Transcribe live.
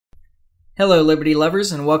Hello, Liberty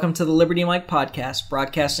lovers, and welcome to the Liberty Mike podcast,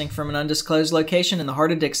 broadcasting from an undisclosed location in the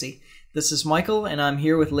heart of Dixie. This is Michael, and I'm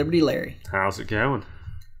here with Liberty Larry. How's it going?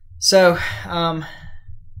 So,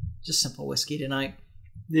 just simple whiskey tonight.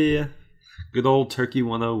 Yeah, good old Turkey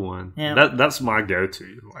 101. Yeah. That's my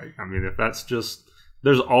go-to. If that's just,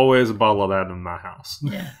 there's always a bottle of that in my house.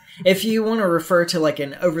 Yeah. If you want to refer to like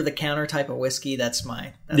an over-the-counter type of whiskey, that's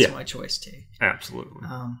my choice too. Absolutely.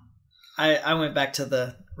 I went back to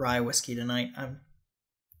the rye whiskey tonight.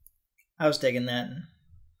 I was digging that.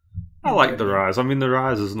 I like the rye. The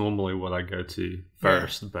rye is normally what I go to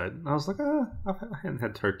first, but I was like, I hadn't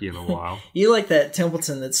had turkey in a while. You like that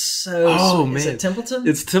Templeton that's so sweet. Man. Is it Templeton?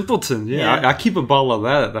 It's Templeton, yeah. I keep a bottle of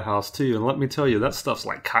that at the house, too, and let me tell you, that stuff's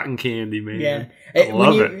like cotton candy, man. Yeah. I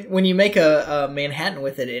love it. When you make a Manhattan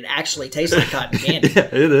with it, it actually tastes like cotton candy. Yeah,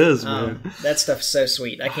 it is, man. That stuff's so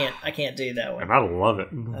sweet. I can't do that one. And I love it.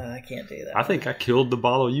 I can't do that. I think I killed the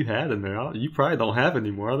bottle you had in there. You probably don't have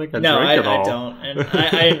anymore. I think I drank it all. No, I don't. And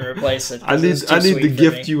I didn't replace it. I need to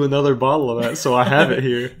gift you another bottle of that so I have it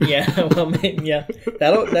here. Yeah, well, yeah,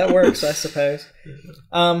 that works, I suppose.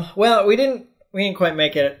 Well, we didn't quite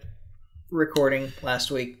make it recording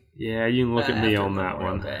last week. Yeah, you can look at me on that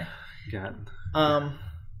one. God. But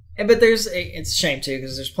it's a shame too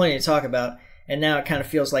because there's plenty to talk about, and now it kind of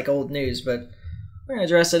feels like old news. But we're gonna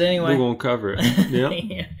address it anyway. We're gonna cover it. Yep.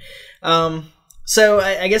 Yeah. So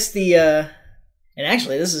I guess and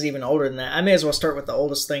actually this is even older than that. I may as well start with the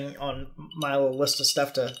oldest thing on my little list of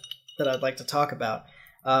stuff that I'd like to talk about.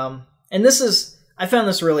 And I found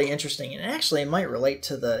this really interesting, and actually it might relate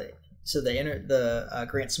to the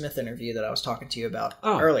Grant Smith interview that I was talking to you about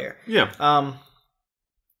earlier. Yeah.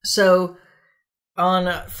 So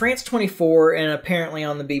on France 24 and apparently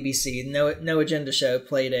on the BBC, No Agenda Show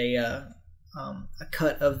played a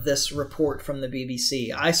cut of this report from the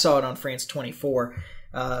BBC. I saw it on France 24.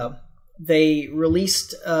 They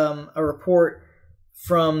released a report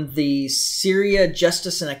from the Syria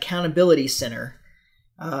Justice and Accountability Center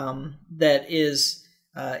that is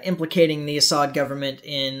implicating the Assad government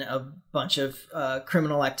in a bunch of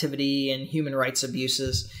criminal activity and human rights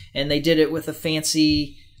abuses. And they did it with a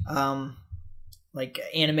fancy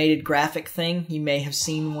animated graphic thing. You may have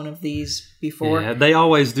seen one of these before. Yeah, they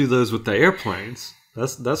always do those with the airplanes.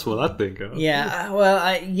 That's what I think of. Yeah,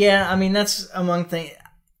 well, that's among things.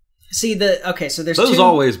 See, so there's those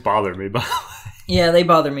always bother me, by the way. Yeah, they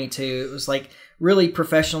bother me too. It was like really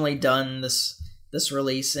professionally done, this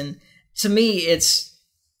release, and to me, it's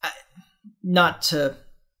not to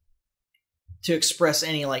express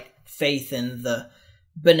any like faith in the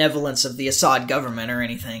benevolence of the Assad government or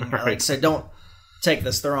anything. Right. So don't take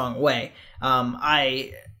this the wrong way.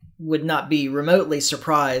 I would not be remotely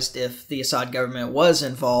surprised if the Assad government was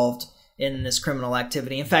involved in this criminal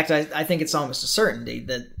activity. In fact, I think it's almost a certainty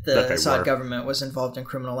that the Assad government was involved in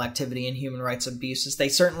criminal activity and human rights abuses. They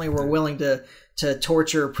certainly were willing to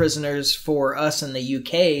torture prisoners for us in the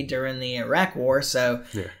UK during the Iraq War. So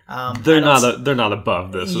they're not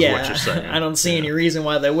above this, is what you're saying. I don't see any reason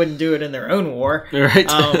why they wouldn't do it in their own war. Right.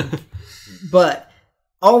 But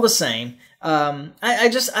all the same,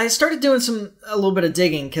 I started doing a little bit of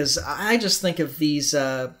digging because I just think of these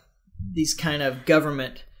kind of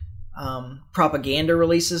government propaganda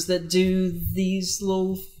releases that do these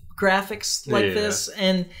little graphics like this.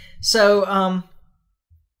 And so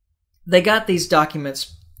they got these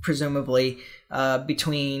documents presumably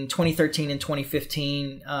between 2013 and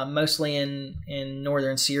 2015, mostly in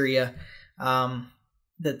northern Syria,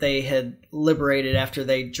 that they had liberated after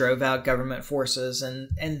they drove out government forces, and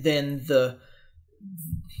then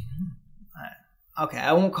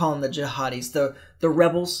I won't call them the jihadis, the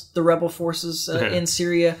rebel forces in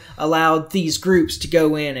Syria allowed these groups to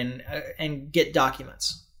go in and get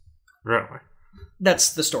documents. Really?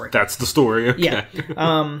 That's the story. That's the story. Okay. Yeah.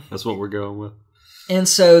 That's what we're going with. And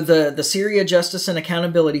so the Syria Justice and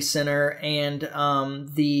Accountability Center and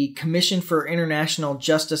the Commission for International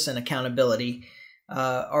Justice and Accountability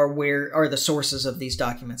are the sources of these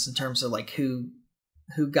documents in terms of like who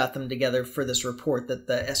got them together for this report that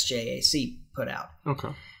the SJAC put out. Okay.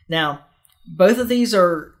 Now, both of these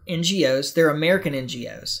are NGOs. They're American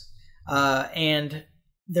NGOs. And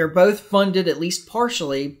they're both funded, at least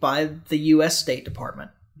partially, by the U.S. State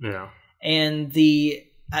Department. Yeah. And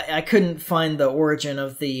I couldn't find the origin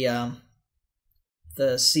of the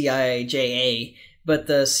CIJA, but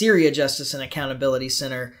the Syria Justice and Accountability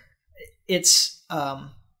Center, its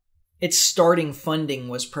starting funding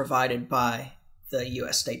was provided by the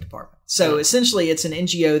U.S. State Department. So essentially, it's an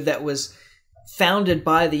NGO that was founded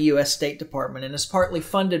by the U.S. State Department and is partly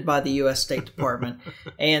funded by the U.S. State Department.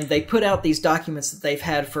 And they put out these documents that they've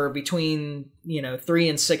had for between 3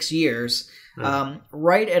 and 6 years,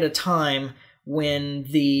 right at a time when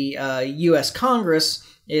the U.S. Congress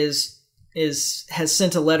has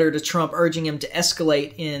sent a letter to Trump urging him to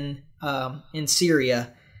escalate in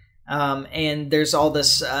Syria, and there's all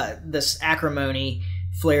this acrimony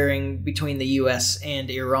flaring between the U.S. and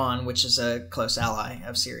Iran, which is a close ally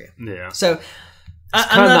of Syria. Yeah. So it's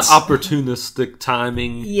kind of opportunistic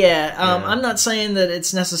timing. Yeah. I'm not saying that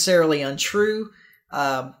it's necessarily untrue.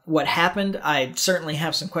 What happened? I certainly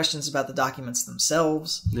have some questions about the documents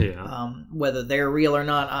themselves. Yeah. Whether they're real or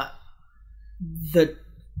not.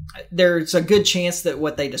 There's a good chance that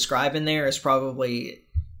what they describe in there is probably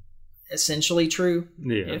essentially true,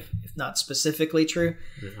 if not specifically true.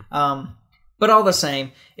 Yeah. But all the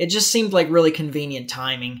same, it just seemed like really convenient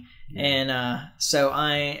timing, and so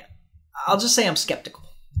I'll just say I'm skeptical.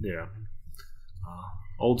 Yeah.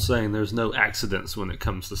 Old saying, there's no accidents when it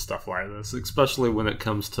comes to stuff like this, especially when it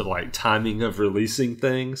comes to like timing of releasing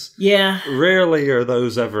things. Yeah. Rarely are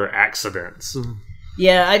those ever accidents.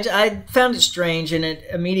 Yeah, I found it strange, and it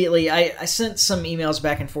immediately I sent some emails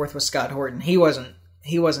back and forth with Scott Horton. He wasn't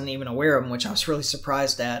even aware of them, which I was really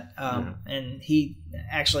surprised at. And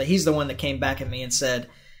he's the one that came back at me and said,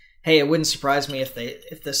 "Hey, it wouldn't surprise me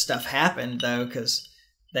if this stuff happened, though, because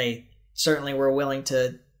they certainly were willing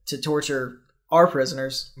to torture our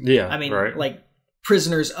prisoners. Yeah, I mean, right. like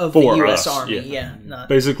prisoners of For the U.S. us, Army. yeah. Not,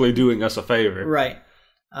 basically doing us a favor, right?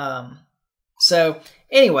 So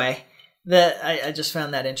anyway, I just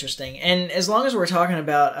found that interesting. And as long as we're talking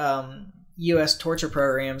about U.S. torture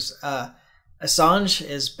programs, Assange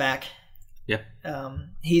is back. Yeah.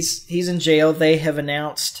 He's in jail. They have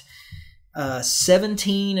announced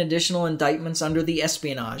 17 additional indictments under the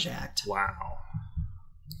Espionage Act.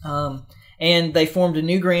 Wow. And they formed a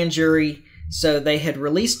new grand jury. So they had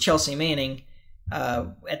released Chelsea Manning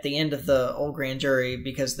at the end of the old grand jury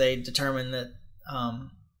because they determined that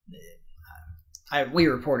we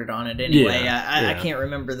reported on it anyway. I can't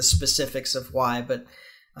remember the specifics of why, but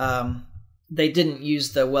they didn't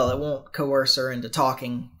use it won't coerce her into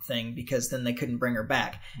talking thing because then they couldn't bring her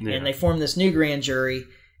back. Yeah. And they formed this new grand jury,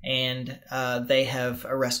 and they have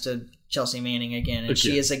arrested Chelsea Manning again, and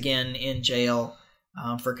she is again in jail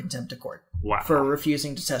for contempt of court. Wow. For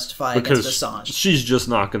refusing to testify against Assange. She's just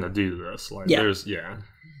not going to do this. Like, and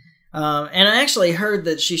I actually heard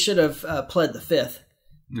that she should have pled the fifth.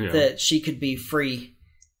 Yeah. That she could be free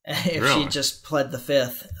if she just pled the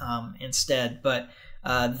fifth instead. But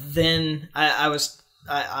then I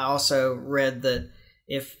also read that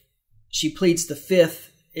if she pleads the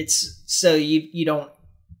fifth, it's so you don't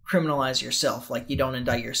criminalize yourself, like you don't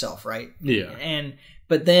indict yourself, right? Yeah.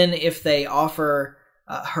 But then if they offer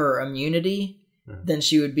her immunity, then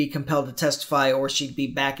she would be compelled to testify, or she'd be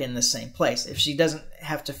back in the same place. If she doesn't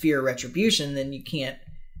have to fear retribution, then you can't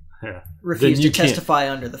refuse to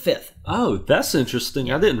testify under the fifth. Oh, that's interesting.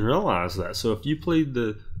 Yeah. I didn't realize that. So if you plead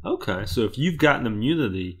so if you've gotten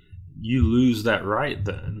immunity, you lose that right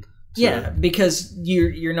then. Yeah, because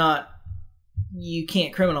you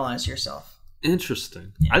can't criminalize yourself.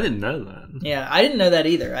 Interesting. Yeah. I didn't know that. Yeah, I didn't know that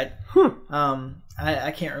either.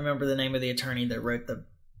 I can't remember the name of the attorney that wrote the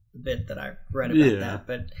bit that I read about that,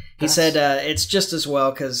 but he said it's just as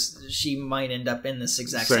well because she might end up in this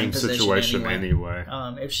exact same situation anyway.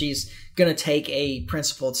 If she's going to take a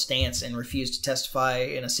principled stance and refuse to testify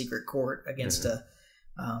in a secret court against a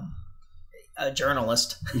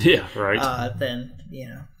journalist, then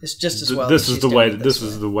it's just as well. This is the way. This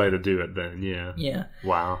is the way to do it. Then, yeah.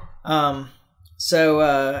 Wow. So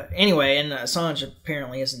anyway, and Assange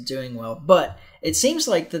apparently isn't doing well, but it seems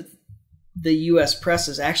like the U.S. press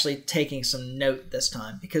is actually taking some note this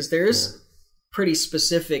time because there is pretty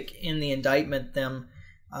specific in the indictment them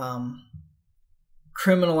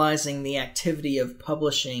criminalizing the activity of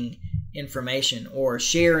publishing information or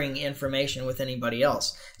sharing information with anybody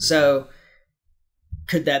else. So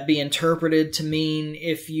could that be interpreted to mean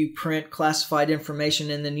if you print classified information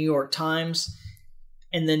in the New York Times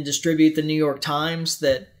and then distribute the New York Times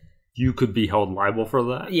that you could be held liable for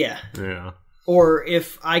that? Yeah. Yeah. Or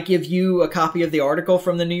if I give you a copy of the article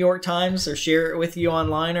from the New York Times or share it with you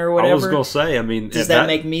online or whatever. I was going to say, I mean... Does that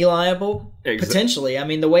make me liable? Potentially. I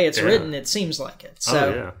mean, the way it's written, it seems like it.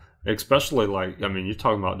 So, especially like, I mean, you're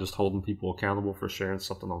talking about just holding people accountable for sharing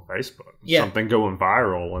something on Facebook. Something going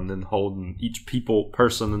viral and then holding each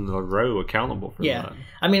person in the row accountable for that.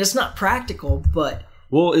 I mean, it's not practical, but...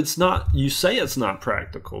 Well, it's not... You say it's not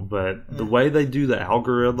practical, but the way they do the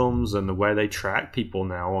algorithms and the way they track people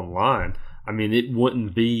now online... I mean,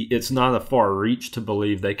 it's not a far reach to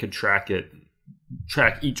believe they could track it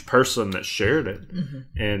track each person that shared it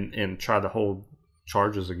and try to hold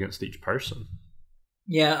charges against each person.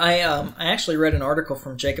 Yeah, I actually read an article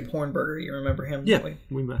from Jacob Hornberger. You remember him? Yeah,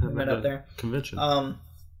 we met him at up there convention.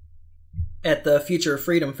 At the Future of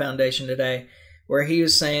Freedom Foundation today, where he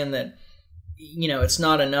was saying that, you know, it's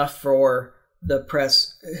not enough for the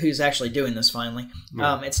press, who's actually doing this finally,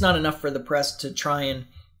 it's not enough for the press to try and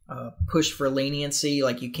push for leniency,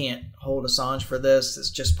 like you can't hold Assange for this, it's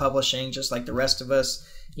just publishing, just like the rest of us,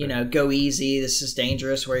 you know, go easy, this is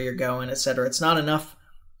dangerous where you're going, etc. It's not enough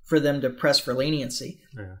for them to press for leniency.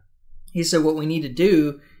 Yeah. He said what we need to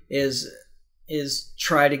do is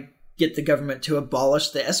try to get the government to abolish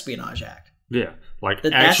the Espionage Act. Yeah, like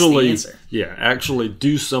actually, actually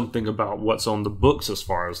do something about what's on the books as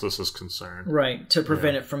far as this is concerned. Right, to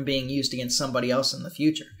prevent it from being used against somebody else in the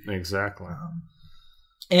future. Exactly.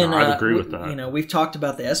 And I'd agree with that. You know, we've talked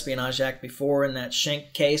about the Espionage Act before in that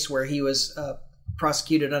Schenck case where he was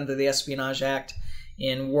prosecuted under the Espionage Act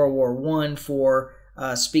in World War I for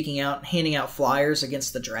speaking out, handing out flyers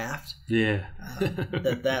against the draft. Yeah.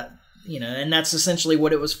 that you know, and that's essentially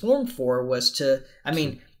what it was formed for, was to, I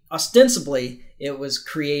mean, ostensibly it was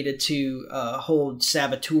created to hold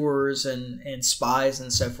saboteurs and spies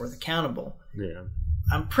and so forth accountable. Yeah.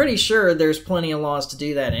 I'm pretty sure there's plenty of laws to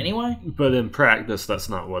do that anyway. But in practice, that's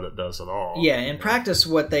not what it does at all. Yeah, in practice,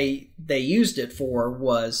 what they used it for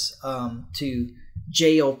was to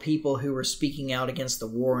jail people who were speaking out against the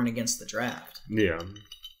war and against the draft. Yeah.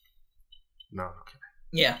 No, okay.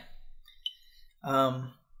 Yeah.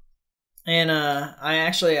 And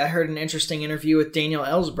I heard an interesting interview with Daniel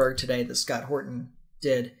Ellsberg today that Scott Horton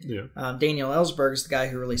did. Yeah. Daniel Ellsberg is the guy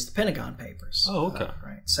who released the Pentagon Papers. Oh, okay.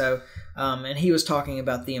 Right. So, and he was talking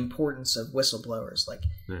about the importance of whistleblowers, like,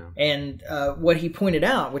 and what he pointed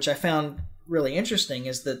out, which I found really interesting,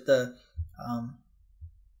 is that the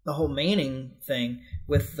whole Manning thing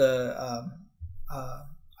with the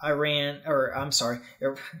Iran, or I'm sorry,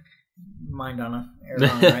 Iran,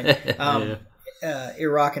 right?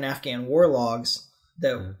 Iraq and Afghan war logs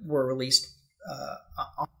that were released,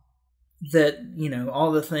 that, you know,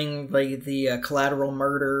 all the thing like the collateral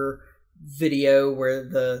murder video where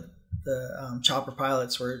the chopper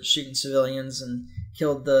pilots were shooting civilians and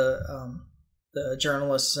killed the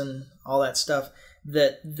journalists and all that stuff,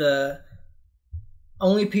 that the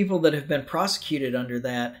only people that have been prosecuted under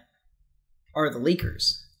that are the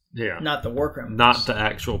leakers. Yeah, not the war criminals, not the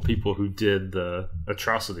actual people who did the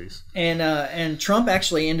atrocities. And Trump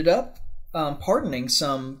actually ended up pardoning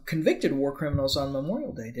some convicted war criminals on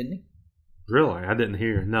Memorial Day, didn't he? Really, I didn't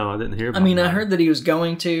hear. No, I didn't hear about that. I heard that he was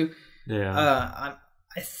going to. Yeah,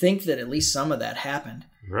 I think that at least some of that happened.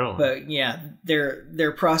 Really, but yeah,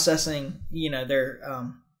 they're processing. You know, they're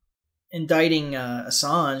indicting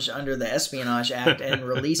Assange under the Espionage Act and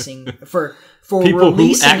releasing for people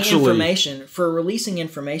releasing releasing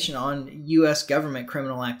information on U.S. government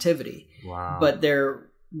criminal activity. Wow! But they're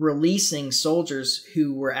releasing soldiers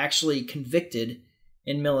who were actually convicted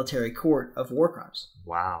in military court of war crimes.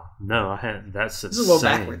 Wow! No, I hadn't. That's insane. This is a little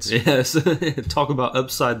backwards. Yes, talk about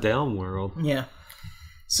upside down world. Yeah.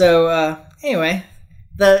 So anyway.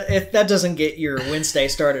 If that doesn't get your Wednesday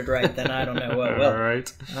started right, then I don't know what will. All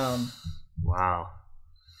right. Wow.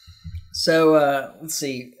 So let's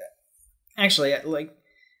see. Actually, like,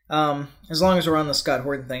 as long as we're on the Scott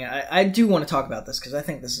Horton thing, I do want to talk about this because I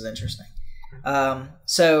think this is interesting.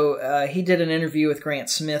 So he did an interview with Grant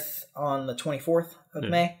Smith on the 24th of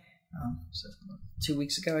May, so 2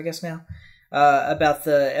 weeks ago, I guess now, about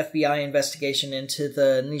the FBI investigation into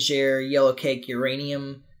the Niger yellow cake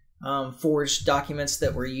uranium forged documents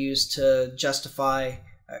that were used to justify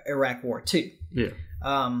Iraq War II. Yeah.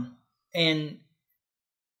 And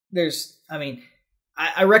there's,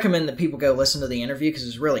 I recommend that people go listen to the interview because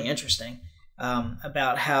it's really interesting,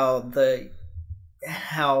 about how the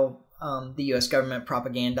U.S. government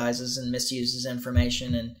propagandizes and misuses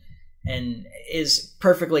information and is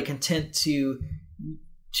perfectly content to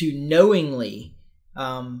knowingly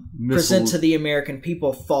present to the American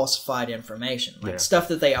people falsified information, like stuff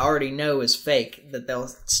that they already know is fake that they'll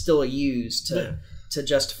still use to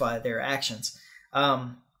justify their actions.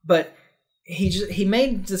 But he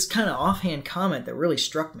made this kind of offhand comment that really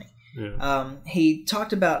struck me. Yeah. He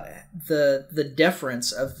talked about the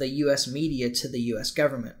deference of the U.S. media to the U.S.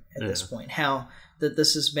 government at this point, how that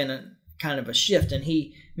this has been a kind of a shift, and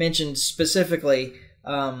he mentioned specifically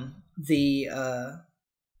when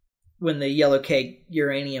the yellow cake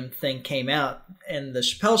uranium thing came out and the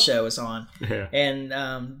Chappelle show was on, and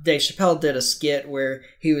Dave Chappelle did a skit where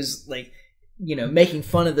he was like making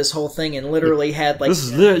fun of this whole thing and literally had like this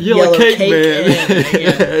is the yellow cake man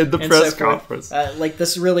in the press conference. Like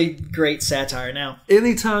this really great satire. Now,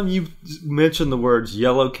 anytime you mention the words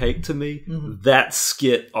yellow cake to me, that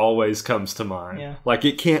skit always comes to mind. Yeah. Like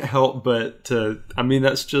it can't help but to. I mean,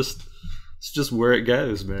 it's just where it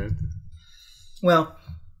goes, man. Well,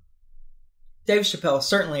 Dave Chappelle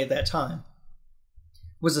certainly at that time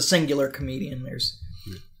was a singular comedian.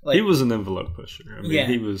 He was an envelope pusher. I mean,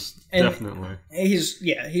 he was definitely.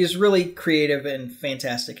 He's really creative and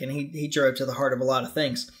fantastic, and he drove to the heart of a lot of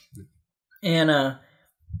things. And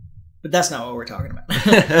but that's not what we're talking about.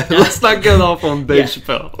 Let's not get off on Dave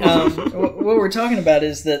Chappelle. What we're talking about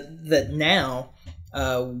is that now,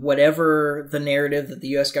 whatever the narrative that the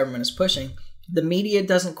U.S. government is pushing, the media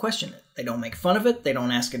doesn't question it. They don't make fun of it. They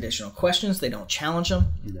don't ask additional questions. They don't challenge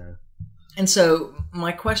them. No. And so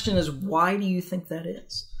my question is, why do you think that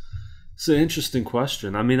is? It's an interesting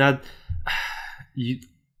question. I mean,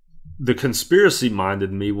 the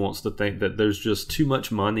conspiracy-minded me wants to think that there's just too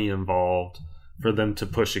much money involved for them to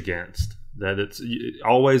push against. That it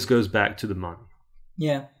always goes back to the money.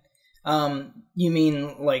 Yeah. You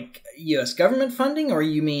mean like U.S. government funding, or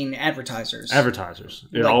you mean advertisers? Advertisers.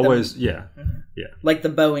 It like always, yeah. Like the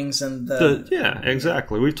Boeings and the yeah,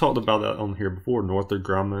 exactly. We've talked about that on here before. Northrop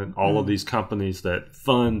Grumman, all of these companies that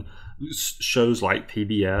fund shows like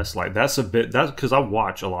PBS. Like that's because I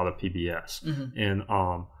watch a lot of PBS,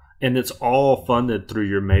 and it's all funded through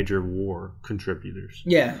your major war contributors.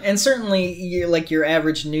 Yeah, and certainly like your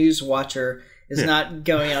average news watcher is not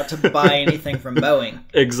going out to buy anything from Boeing.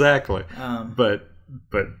 Exactly. But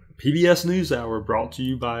PBS NewsHour brought to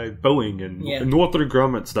you by Boeing and Northrop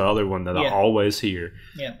Grumman's the other one that I always hear.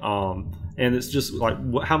 Yeah. And it's just like,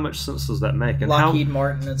 how much sense does that make? And Lockheed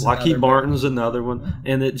Martin's another one,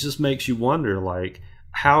 and it just makes you wonder, like,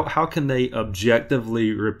 how can they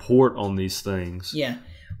objectively report on these things? Yeah.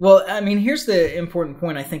 Well, I mean, here's the important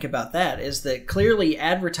point I think about that is that clearly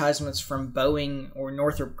advertisements from Boeing or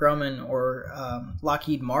Northrop Grumman or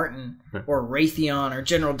Lockheed Martin or Raytheon or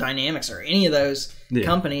General Dynamics or any of those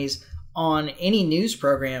companies on any news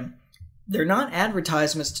program, they're not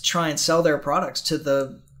advertisements to try and sell their products to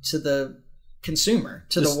the consumer,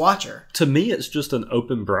 to the watcher. To me, it's just an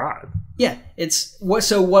open bribe. Yeah, it's what.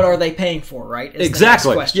 So, what are they paying for? Right? Is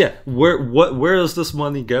exactly. The next question. Yeah. Where is this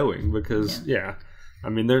money going? Because I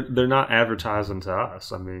mean, they're not advertising to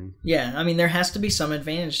us. I mean, I mean, there has to be some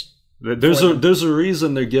advantage. There's a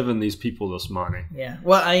reason they're giving these people this money. Yeah.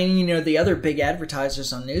 Well, I mean, the other big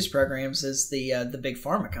advertisers on news programs is the big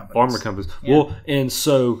pharma companies. Yeah. Well, and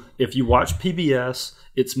so if you watch PBS,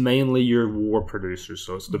 it's mainly your war producers,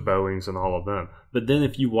 so it's the Boeings and all of them. But then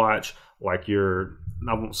if you watch like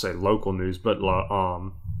I won't say local news, but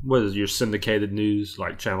what is your syndicated news,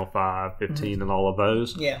 like Channel 5, 15, and all of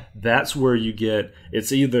those? Yeah. That's where you get,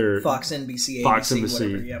 it's either Fox, NBC, ABC,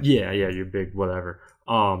 whatever. Yeah, your big whatever.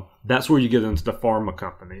 That's where you get into the pharma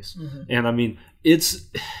companies. And I mean, it's,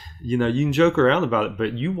 you can joke around about it,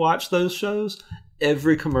 but you watch those shows,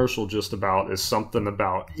 every commercial just about is something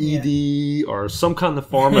about ED or some kind of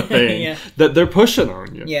pharma thing that they're pushing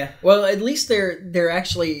on you. Yeah. Well, at least they're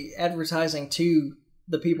actually advertising to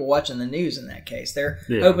the people watching the news in that case. They're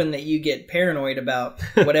hoping that you get paranoid about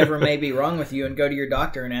whatever may be wrong with you and go to your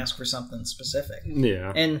doctor and ask for something specific.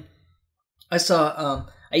 Yeah. And I saw,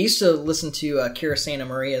 I used to listen to Kira Santa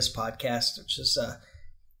Maria's podcast, which is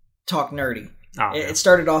Talk Nerdy. Oh, it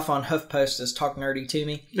started off on HuffPost as Talk Nerdy to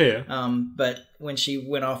me. Yeah. But when she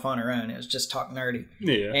went off on her own, it was just Talk Nerdy.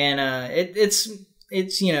 Yeah. And it's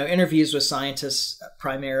interviews with scientists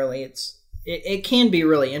primarily. It can be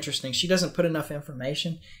really interesting. She doesn't put enough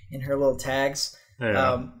information in her little tags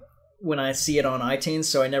when I see it on iTunes,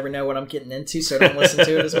 so I never know what I'm getting into, so I don't listen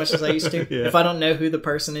to it as much as I used to. Yeah. If I don't know who the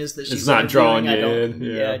person is that she's not drawing you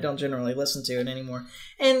in. I don't generally listen to it anymore.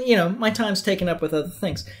 And, my time's taken up with other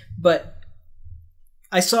things. But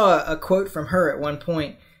I saw a quote from her at one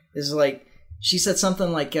point. Is like, she said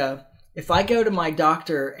something like, if I go to my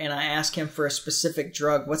doctor and I ask him for a specific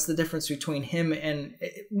drug, what's the difference between a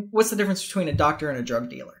doctor and a drug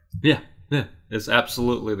dealer? Yeah, it's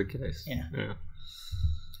absolutely the case. Yeah.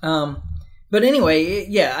 But anyway,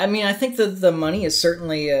 I mean, I think that the money is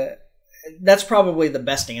certainly that's probably the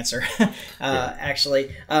best answer.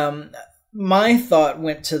 Actually, my thought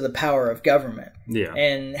went to the power of government. Yeah,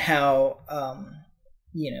 and how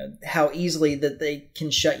how easily that they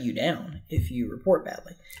can shut you down if you report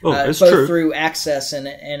badly. Oh, it's both true. Through access and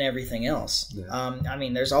everything else. Yeah. I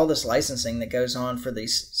mean, there's all this licensing that goes on for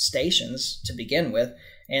these stations to begin with,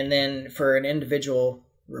 and then for an individual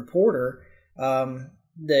reporter,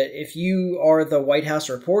 that if you are the White House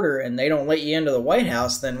reporter and they don't let you into the White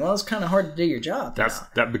House, then, well, it's kind of hard to do your job.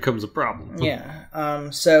 That becomes a problem. Yeah.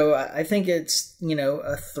 So I think it's,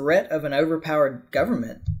 a threat of an overpowered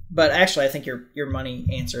government. But actually, I think your money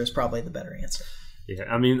answer is probably the better answer. Yeah,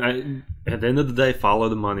 I mean, at the end of the day, follow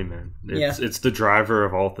the money, man. It's the driver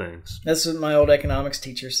of all things. That's what my old economics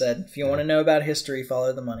teacher said. If you want to know about history,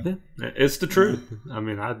 follow the money. Yeah, it's the truth. I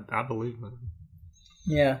mean, I believe that.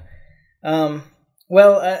 Yeah.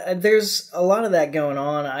 Well, there's a lot of that going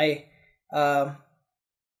on. I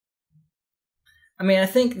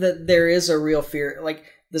think that there is a real fear. Like,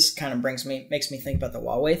 this kind of makes me think about the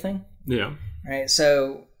Huawei thing. Yeah. Right.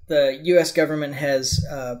 So the U.S. government has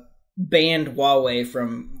banned Huawei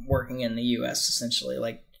from working in the U.S. essentially.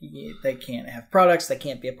 Like, they can't have products. They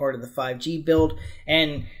can't be a part of the 5G build.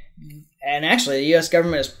 And actually, the U.S.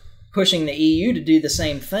 government is pushing the EU to do the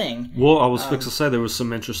same thing. Well, I was fixing to say there was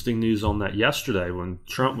some interesting news on that yesterday when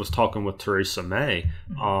Trump was talking with Theresa May.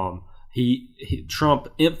 Trump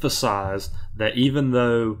emphasized that even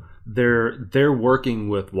though they're working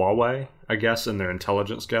with Huawei, I guess, in their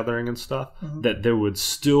intelligence gathering and stuff, that there would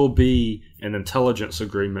still be an intelligence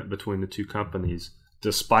agreement between the two companies,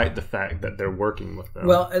 despite the fact that they're working with them.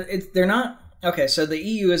 Well, they're not. Okay, so the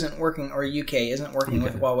EU isn't working, or UK isn't working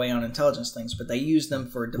with Huawei on intelligence things, but they use them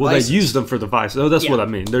for devices. Well, they use them for devices. Oh, that's what I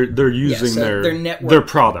mean. They're using their network, their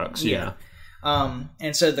products. Yeah.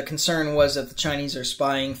 And so the concern was if the Chinese are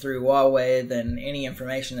spying through Huawei, then any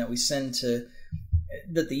information that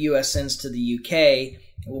that the US sends to the UK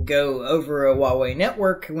will go over a Huawei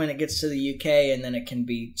network when it gets to the UK, and then it can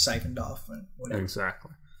be siphoned off and whatever.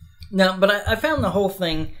 Exactly. No, but I found the whole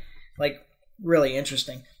thing really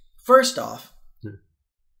interesting. First off,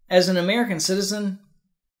 as an American citizen,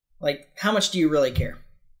 how much do you really care?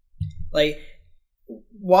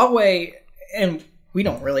 Huawei, and we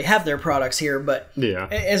don't really have their products here, but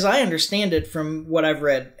as I understand it from what I've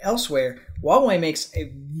read elsewhere, Huawei makes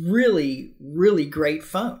a really, really great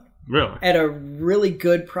phone. Really? At a really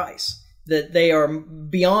good price. That they are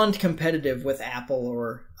beyond competitive with Apple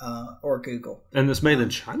or Google. And it's made in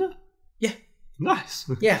China? Yeah. Nice.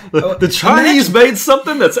 Yeah. The Chinese made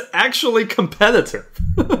something that's actually competitive.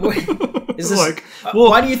 Is this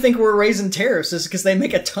why do you think we're raising tariffs? Is because they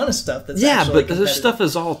make a ton of stuff that's actually competitive. This stuff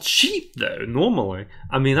is all cheap though. Normally,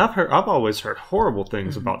 I mean, I've always heard horrible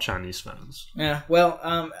things about Chinese phones. Yeah.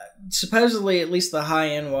 Well, supposedly, at least the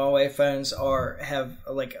high-end Huawei phones have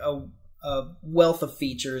a wealth of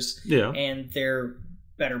features. Yeah. And they're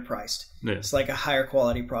better priced. Yeah. It's like a higher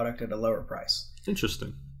quality product at a lower price.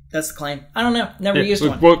 Interesting. That's the claim. I don't know. Never used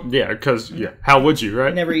one. Well, yeah, because how would you,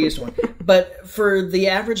 right? Never used one. But for the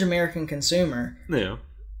average American consumer,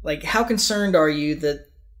 how concerned are you that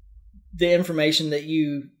the information that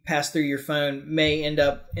you pass through your phone may end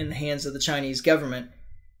up in the hands of the Chinese government?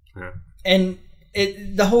 Yeah. And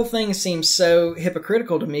the whole thing seems so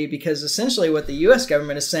hypocritical to me because essentially what the U.S.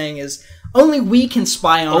 government is saying is only we can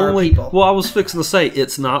spy on our people. Well, I was fixing to say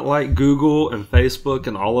it's not like Google and Facebook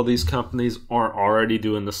and all of these companies aren't already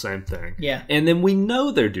doing the same thing. Yeah. And then we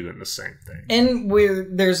know they're doing the same thing. And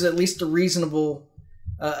there's at least a reasonable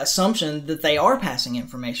assumption that they are passing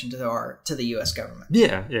information to the U.S. government.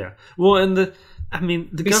 Yeah, yeah. Well,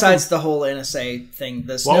 besides the whole NSA thing,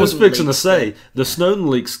 I was fixing to say the Snowden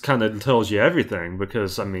leaks kind of tells you everything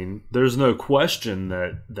because there's no question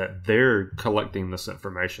that they're collecting this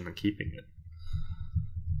information and keeping it.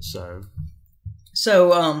 So,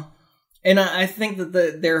 and I think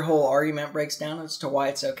that their whole argument breaks down as to why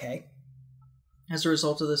it's okay as a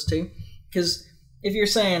result of this too, because if you're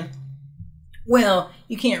saying, well,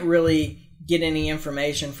 you can't really get any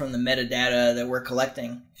information from the metadata that we're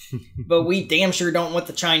collecting, but we damn sure don't want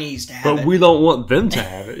the Chinese to have it. But we don't want them to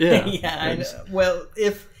have it. Yeah. Yeah. I know. Well,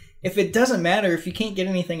 if it doesn't matter, if you can't get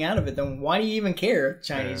anything out of it, then why do you even care if the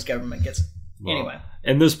Chinese government gets it? Well, anyway.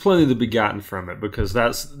 And there's plenty to be gotten from it because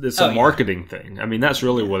it's a marketing thing. I mean, that's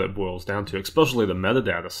really what it boils down to, especially the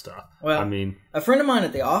metadata stuff. Well, a friend of mine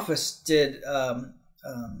at the office did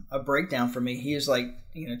a breakdown for me. He was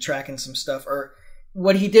tracking some stuff, or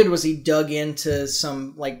what he did was he dug into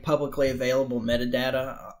some publicly available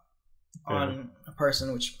metadata on a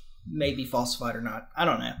person, which may be falsified or not. I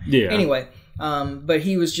don't know. Yeah. Anyway, but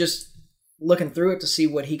he was just looking through it to see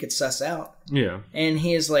what he could suss out. Yeah. And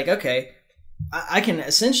he is like, okay, I can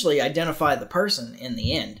essentially identify the person in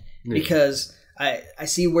the end because I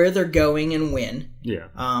see where they're going and when. Yeah.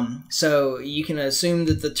 So you can assume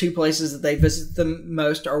that the two places that they visit the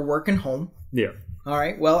most are work and home. Yeah. All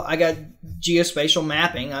right. Well, I got geospatial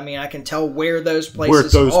mapping. I mean, I can tell where those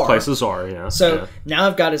places are. Yeah. So now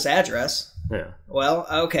I've got his address. Yeah. Well,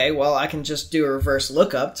 okay. Well, I can just do a reverse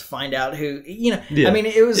lookup to find out who. Yeah. I mean,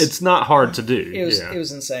 It's not hard to do. It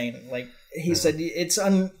was insane. Like he said, it's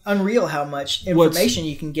unreal how much information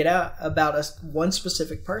you can get out about one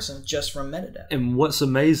specific person just from metadata. And what's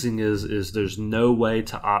amazing is there's no way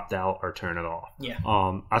to opt out or turn it off. Yeah.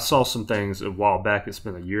 I saw some things a while back. It's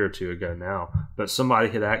been a year or two ago now, but somebody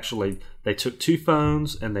had they took 2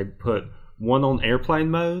 phones and they put one on airplane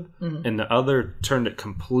mode and the other turned it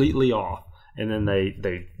completely off. And then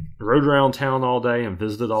they rode around town all day and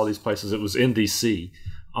visited all these places. It was in DC.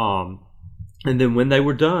 And then when they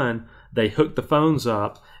were done, they hooked the phones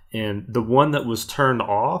up, and the one that was turned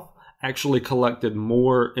off actually collected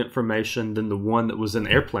more information than the one that was in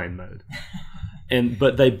airplane mode.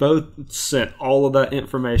 But they both sent all of that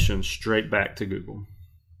information straight back to Google.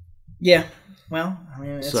 Yeah. Well, I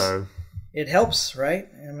mean, it helps, right?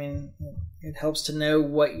 I mean, it helps to know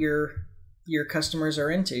what your customers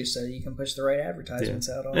are into, so you can push the right advertisements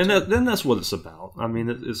out. Then that's what it's about. I mean,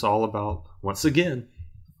 it's all about, once again,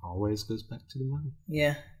 always goes back to the money.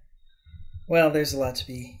 Yeah. Well, there's a lot to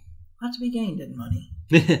be gained in money.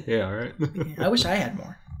 Yeah, all right. I wish I had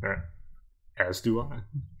more. As do I.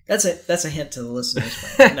 That's a hint to the listeners.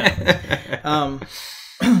 No.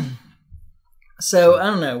 So I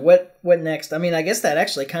don't know what next. I mean, I guess that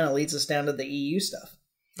actually kind of leads us down to the EU stuff.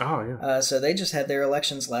 Oh yeah. So they just had their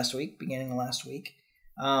elections beginning of last week.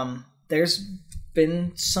 There's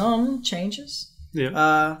been some changes.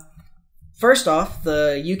 Yeah. First off,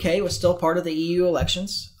 the UK was still part of the EU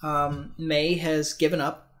elections. May has given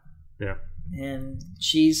up. Yeah. And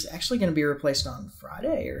she's actually going to be replaced on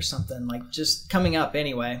Friday or something, like just coming up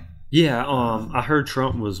anyway. Yeah. I heard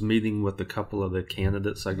Trump was meeting with a couple of the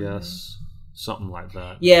candidates, I guess. Something like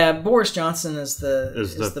that. Yeah, Boris Johnson is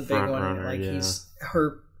the big one. Runner, like yeah. He's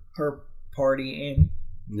her party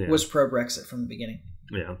and was pro Brexit from the beginning.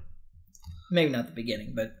 Yeah. Maybe not the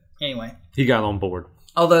beginning, but anyway. He got on board.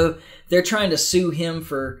 Although they're trying to sue him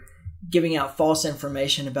for giving out false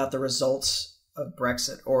information about the results of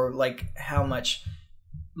Brexit, or like how much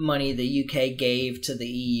money the UK gave to the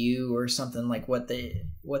EU or something, like what the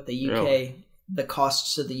UK, the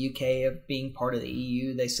costs to the UK of being part of the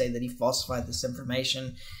EU. They say that he falsified this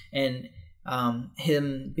information, and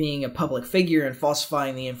him being a public figure and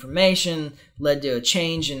falsifying the information led to a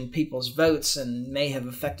change in people's votes and may have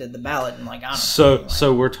affected the ballot. And like, I don't know. Anyway.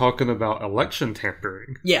 So we're talking about election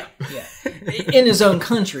tampering. Yeah. In his own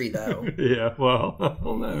country, though. Yeah. Well, I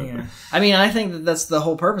don't know. Yeah. I mean, I think that's the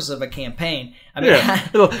whole purpose of a campaign. I mean, yeah.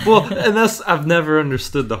 Well, and I've never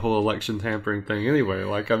understood the whole election tampering thing anyway.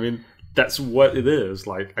 Like, I mean, that's what it is.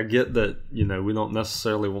 Like, I get that, we don't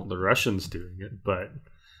necessarily want the Russians doing it, but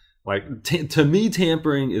like to me,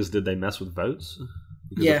 tampering is, did they mess with votes?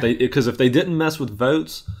 Because if they didn't mess with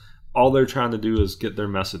votes, all they're trying to do is get their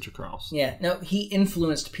message across. Yeah. No, he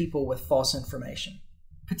influenced people with false information,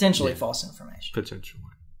 potentially false information. Potentially.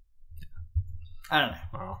 I don't know.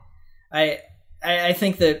 Wow. I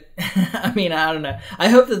think that, I mean, I don't know. I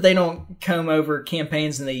hope that they don't come over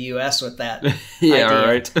campaigns in the U.S. with that yeah, idea.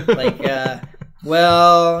 right. Like,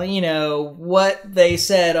 well, what they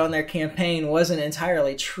said on their campaign wasn't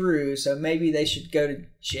entirely true, so maybe they should go to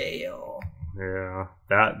jail. Yeah,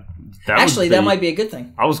 that actually, that might be a good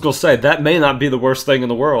thing. I was going to say, that may not be the worst thing in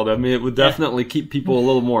the world. I mean, it would definitely keep people a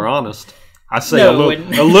little more honest. I say a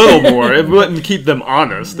little more. It wouldn't keep them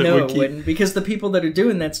honest. It wouldn't, because the people that are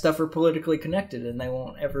doing that stuff are politically connected, and they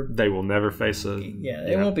will never face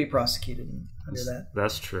they won't be prosecuted under that.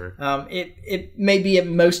 That's true. It may be at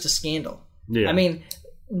most a scandal. Yeah. I mean,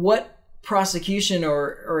 what prosecution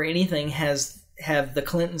or anything have the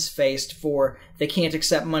Clintons faced for they can't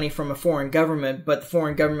accept money from a foreign government, but the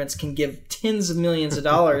foreign governments can give tens of millions of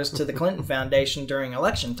dollars to the Clinton Foundation during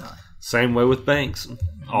election time? Same way with banks.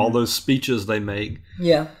 All those speeches they make.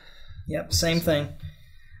 Yeah. Yep. Same thing.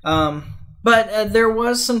 But there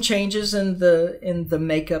was some changes in the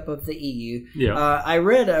makeup of the EU. Yeah. I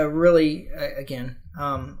read a really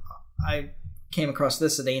I came across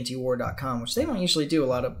this at antiwar.com, which they don't usually do a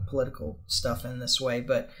lot of political stuff in this way,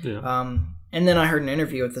 but and then I heard an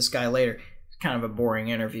interview with this guy later. It's kind of a boring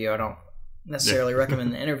interview. I don't necessarily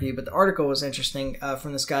recommend the interview, but the article was interesting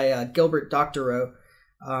from this guy Gilbert Doctorow,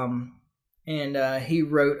 and he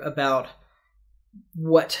wrote about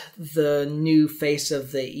what the new face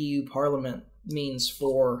of the EU Parliament means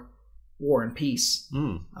for war and peace.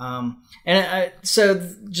 So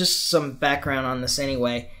just some background on this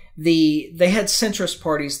anyway. They had centrist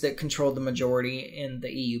parties that controlled the majority in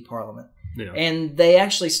the EU Parliament. Yeah. And they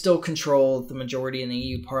actually still control the majority in the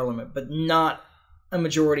EU Parliament, but not a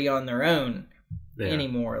majority on their own.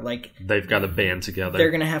 anymore. Like they've got to band together.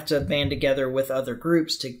 They're going to have to band together with other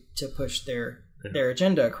groups to push their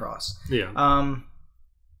agenda across. Yeah.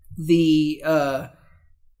 The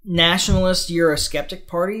nationalist Eurosceptic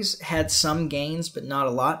parties had some gains, but not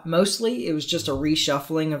a lot. Mostly, it was just a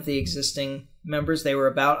reshuffling of the existing members. They were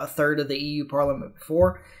about a third of the EU Parliament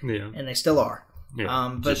before, and they still are.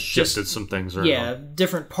 Yeah, but just shifted some things around. Yeah,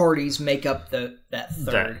 different parties make up that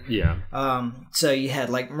third. So you had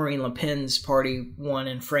like Marine Le Pen's party won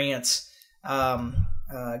in France.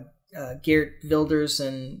 Geert Wilders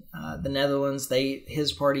in the Netherlands,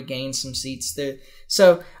 his party gained some seats there.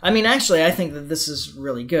 So, I mean, actually, I think that this is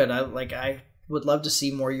really good. I would love to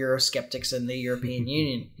see more Eurosceptics in the European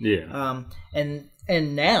Union. Yeah.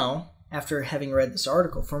 And now, after having read this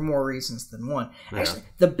article, for more reasons than one, actually,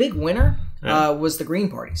 the big winner was the Green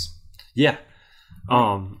parties. Yeah.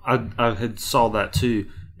 I had saw that too,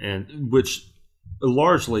 and which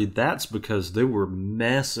largely that's because there were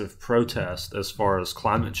massive protests as far as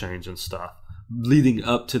climate change and stuff leading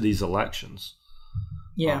up to these elections.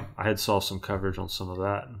 Yeah. I had saw some coverage on some of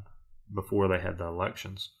that before they had the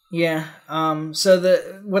elections. Yeah.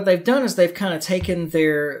 So what they've done is they've kind of taken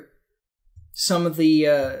some of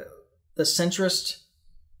the centrist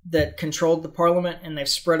that controlled the parliament, and they've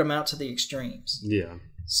spread them out to the extremes. Yeah.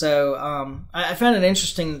 So I found it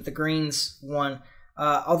interesting that the Greens won,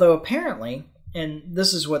 although apparently, and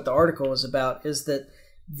this is what the article was about, is that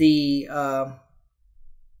the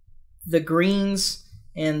Greens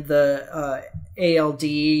and the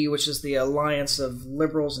ALDE, which is the Alliance of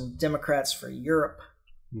Liberals and Democrats for Europe,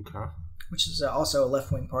 which is also a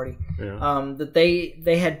left-wing party, that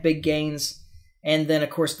they had big gains. And then, of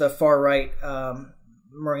course, the far right,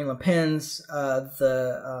 Marine Le Pen's,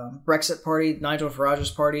 the Brexit party, Nigel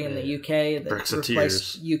Farage's party in the UK that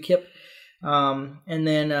replaced UKIP. And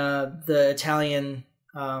then the Italian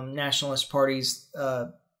nationalist parties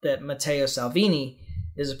that Matteo Salvini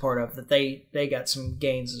is a part of, that they got some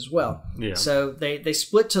gains as well. Yeah. So they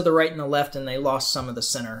split to the right and the left, and they lost some of the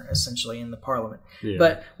center, essentially, in the parliament. Yeah.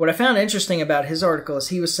 But what I found interesting about his article is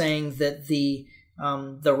he was saying that the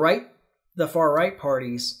far right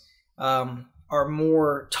parties are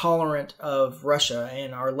more tolerant of Russia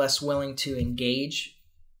and are less willing to engage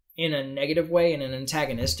in a negative way, in an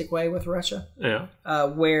antagonistic way with Russia. Yeah.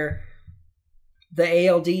 Where the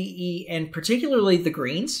ALDE and particularly the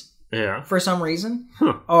Greens, for some reason,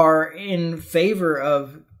 are in favor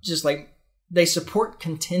of just like they support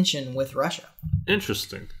contention with Russia.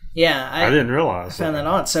 Interesting. Yeah, I didn't realize. I found that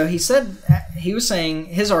odd. So he was saying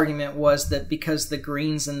his argument was that because the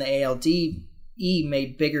Greens and the ALDE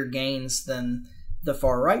made bigger gains than the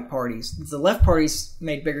far right parties, the left parties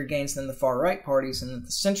made bigger gains than the far right parties, and that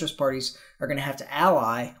the centrist parties are going to have to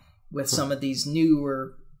ally with some of these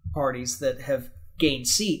newer parties that have gained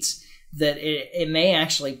seats, that it may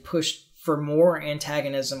actually push for more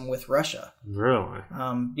antagonism with Russia. Really?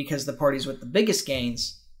 Because the parties with the biggest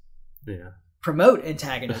gains promote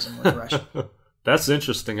antagonism with Russia. That's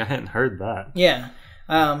interesting. I hadn't heard that. Yeah.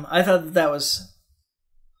 I thought that was...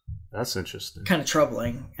 That's interesting. Kind of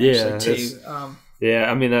troubling, actually, too.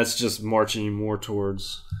 I mean, that's just marching you more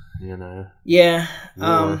towards, Yeah.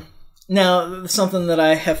 Now, something that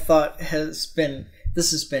I have thought has been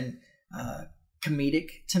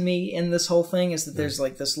comedic to me in this whole thing is that there's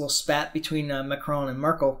like this little spat between Macron and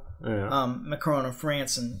Merkel, Macron of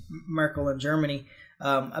France and Merkel in Germany,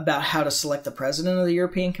 about how to select the president of the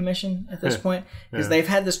European Commission at this point, because they've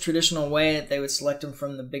had this traditional way that they would select them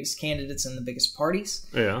from the biggest candidates and the biggest parties.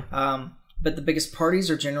 Yeah. But the biggest parties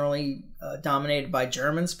are generally dominated by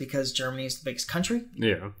Germans because Germany is the biggest country.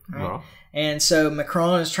 Yeah. Right? Well. And so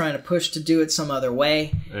Macron is trying to push to do it some other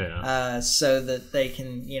way, so that they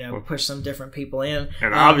can, push some different people in.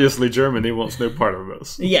 And obviously Germany wants no part of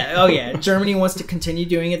this. Yeah. Oh, yeah. Germany wants to continue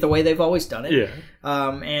doing it the way they've always done it. Yeah.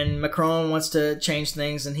 And Macron wants to change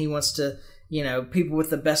things, and he wants to, people with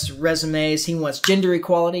the best resumes. He wants gender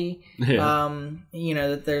equality. Yeah.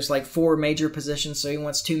 That there's like 4 major positions, so he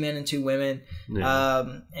wants 2 men and 2 women. Yeah.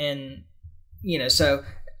 So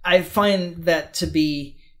I find that to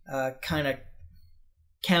be kind of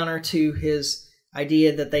counter to his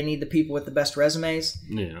idea that they need the people with the best resumes.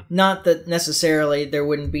 Yeah. Not that necessarily there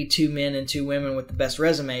wouldn't be 2 men and 2 women with the best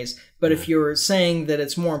resumes, but if you're saying that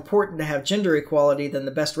it's more important to have gender equality than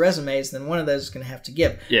the best resumes, then one of those is going to have to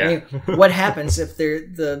give. Yeah. I mean, what happens if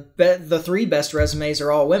the 3 best resumes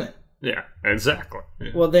are all women? Yeah, exactly. Yeah.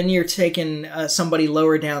 Well, then you're taking somebody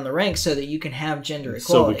lower down the ranks so that you can have gender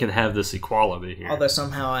equality. So we can have this equality here. Although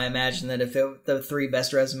somehow I imagine that if the 3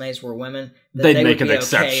 best resumes were women, they'd make an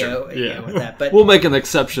exception. With that. But we'll make an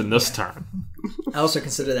exception this time. I also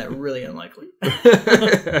consider that really unlikely.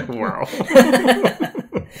 Wow.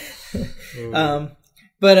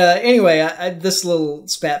 But anyway, this little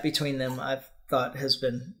spat between them, I've thought has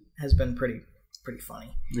been pretty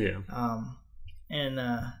funny. Yeah.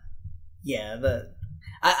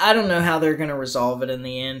 I don't know how they're going to resolve it in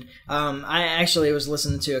the end. I actually was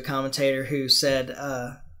listening to a commentator who said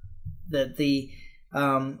that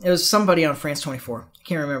it was somebody on France 24. I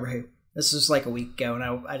can't remember who. This was like a week ago, and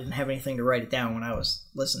I didn't have anything to write it down when I was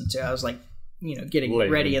listening to it. I was like, getting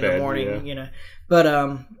ready in the morning, But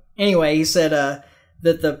anyway, he said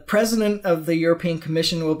that the president of the European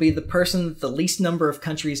Commission will be the person that the least number of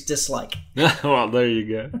countries dislike. Well, there you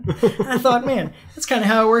go. I thought, man, that's kind of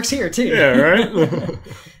how it works here, too. Yeah, right?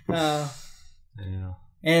 Yeah.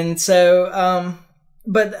 And so,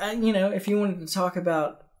 but, if you wanted to talk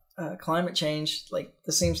about climate change, like,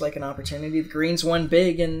 this seems like an opportunity. The Greens won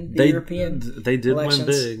big in the European They did elections.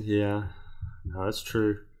 win big, yeah. No, that's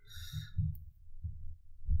true.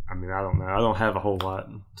 I mean, I don't know. I don't have a whole lot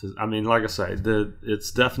to. I mean, like I say,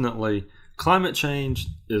 it's definitely climate change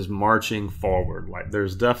is marching forward. Like,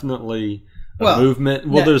 there's definitely a movement.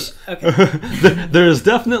 Well, there's there's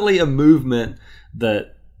definitely a movement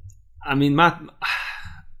that. I mean, like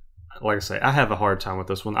I say, I have a hard time with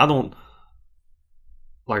this one. I don't.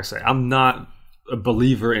 Like I say, I'm not a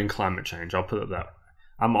believer in climate change. I'll put it that way.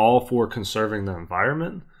 I'm all for conserving the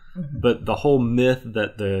environment. Mm-hmm. But the whole myth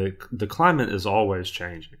that the climate is always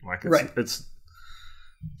changing, like it's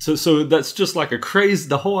so that's just like a crazy.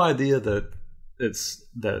 The whole idea that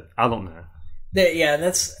I don't know.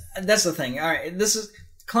 That's the thing. All right,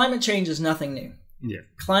 climate change is nothing new. Yeah,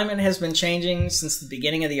 climate has been changing since the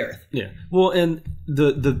beginning of the Earth. Yeah, well, and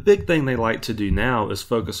the big thing they like to do now is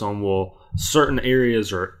focus on certain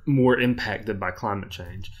areas are more impacted by climate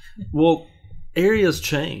change. Well. Areas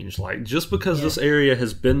change. Like, just because this area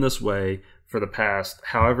has been this way for the past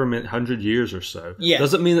however many 100 years or so,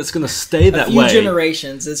 doesn't mean it's going to stay that way. A few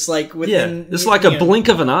generations. It's like within. It's like a blink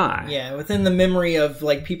of an eye. Yeah, within the memory of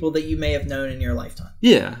like people that you may have known in your lifetime.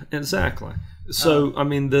 Yeah, exactly. So I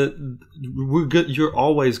mean, we're good. You're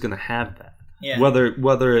always going to have that. Yeah.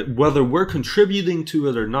 Whether we're contributing to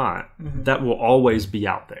it or not, that will always be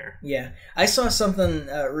out there. Yeah, I saw something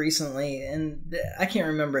recently, and I can't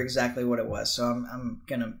remember exactly what it was, so I'm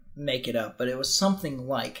gonna make it up. But it was something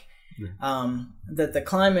like that the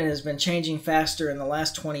climate has been changing faster in the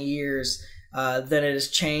last 20 years than it has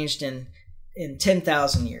changed in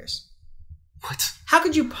 10,000 years. What? How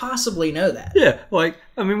could you possibly know that? Yeah, like,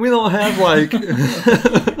 I mean, we don't have, like,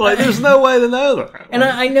 like, there's no way to know that. And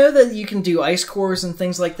I know that you can do ice cores and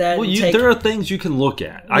things like that. Well, there are things you can look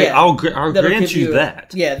at. I'll grant you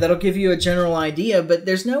that. That'll give you a general idea, but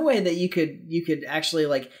there's no way that you could actually,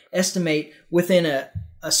 like, estimate within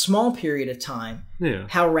a small period of time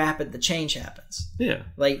how rapid the change happens. Yeah.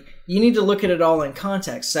 Like, you need to look at it all in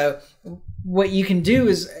context. So what you can do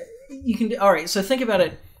is, all right, so think about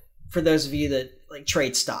it. For those of you that like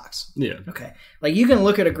trade stocks, okay, like you can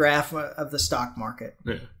look at a graph of the stock market,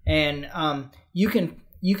 and you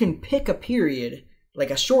can pick a period,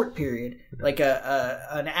 like a short period, like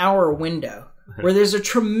an hour window, where there's a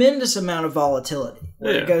tremendous amount of volatility,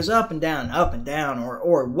 where it goes up and down,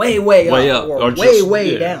 or way up, or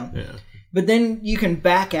way down. Yeah. But then you can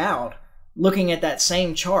back out, looking at that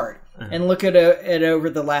same chart, and look at it over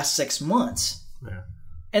the last 6 months. Yeah.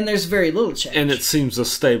 And there's very little change. And it seems as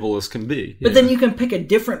stable as can be. But then you can pick a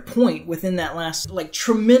different point within that last, like,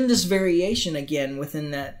 tremendous variation again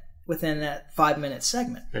within that 5-minute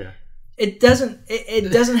segment. Yeah. It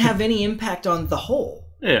doesn't have any impact on the whole.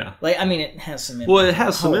 Yeah. Like, I mean, it has some impact. Well, it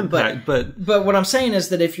has some impact, but what I'm saying is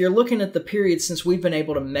that if you're looking at the period since we've been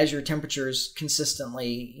able to measure temperatures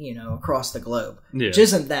consistently, across the globe, which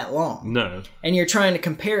isn't that long. No. And you're trying to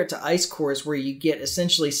compare it to ice cores where you get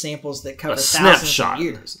essentially samples that cover thousands of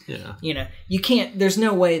years. Yeah. You can't, there's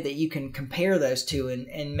no way that you can compare those two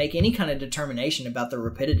and make any kind of determination about the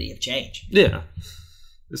rapidity of change. Yeah.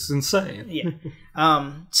 It's insane. Yeah.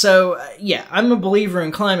 I'm a believer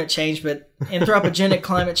in climate change, but anthropogenic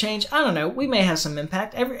climate change, I don't know. We may have some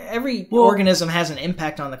impact. Every organism has an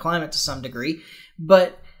impact on the climate to some degree,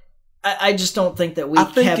 but I just don't think that we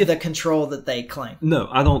have the control that they claim. No,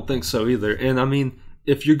 I don't think so either. And I mean,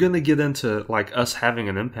 if you're going to get into like us having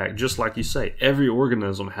an impact, just like you say, every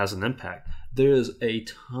organism has an impact. There is a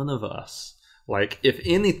ton of us. Like, if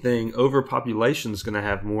anything, overpopulation is going to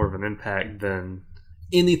have more of an impact than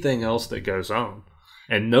anything else that goes on.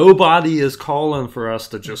 And nobody is calling for us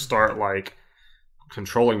to just start like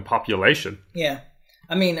controlling population. Yeah.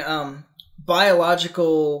 I mean,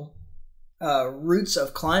 biological roots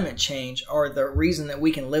of climate change are the reason that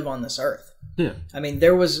we can live on this earth. Yeah. I mean,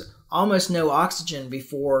 there was almost no oxygen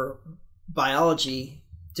before biology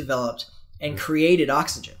developed and created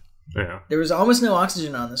oxygen. Yeah. There was almost no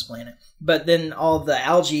oxygen on this planet. But then all the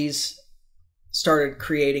algae started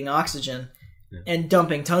creating oxygen and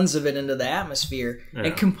dumping tons of it into the atmosphere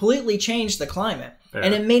and completely changed the climate. Yeah.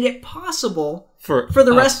 And it made it possible for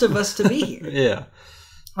the rest of us to be here. Yeah.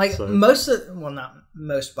 Like most of, well, not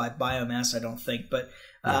most by biomass, I don't think, but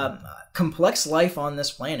complex life on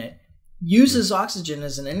this planet uses oxygen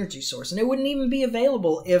as an energy source. And it wouldn't even be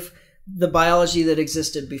available if the biology that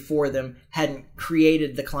existed before them hadn't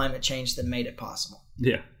created the climate change that made it possible.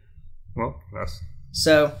 Yeah. Well, that's...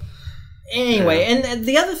 So, anyway, and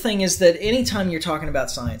the other thing is that anytime you're talking about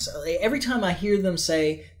science, every time I hear them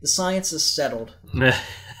say the science is settled...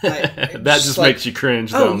 that just makes you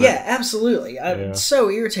cringe, oh, yeah, absolutely. I'm so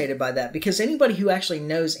irritated by that because anybody who actually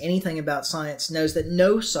knows anything about science knows that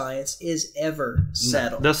no science is ever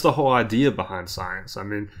settled. That's the whole idea behind science. I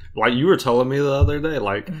mean, like you were telling me the other day,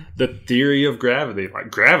 like the theory of gravity. Like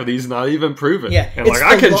gravity's not even proven. Yeah, and like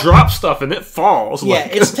I can drop stuff and it falls. Yeah,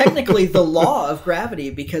 it's technically the law of gravity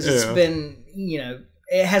because it's been,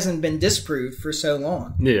 it hasn't been disproved for so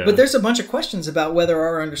long. Yeah. But there's a bunch of questions about whether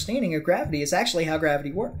our understanding of gravity is actually how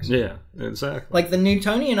gravity works. Yeah, exactly. Like the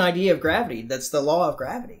Newtonian idea of gravity, that's the law of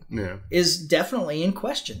gravity, is definitely in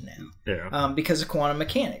question now. Yeah. Because of quantum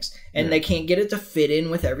mechanics. And they can't get it to fit in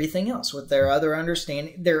with everything else, with their other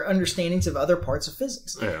understandings of other parts of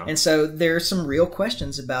physics. Yeah. And so there's some real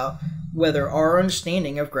questions about whether our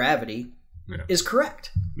understanding of gravity is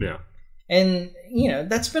correct. Yeah. And,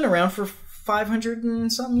 that's been around for 500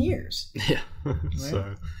 and some years. Yeah.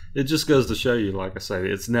 So it just goes to show you, like I say,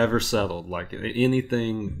 it's never settled. Like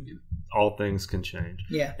anything, all things can change.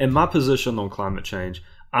 Yeah. And my position on climate change,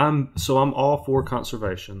 I'm all for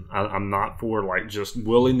conservation. I'm not for like just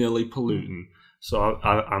willy-nilly polluting. So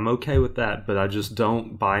I'm okay with that, but I just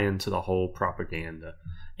don't buy into the whole propaganda.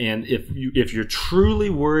 And if you're truly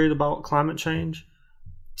worried about climate change,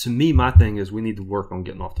 to me, my thing is we need to work on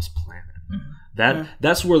getting off this planet.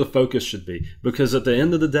 That's where the focus should be, because at the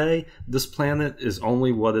end of the day, this planet is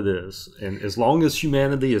only what it is, and as long as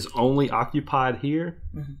humanity is only occupied here,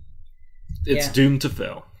 it's doomed to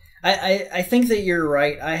fail. I think that you're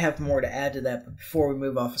right. I have more to add to that, but before we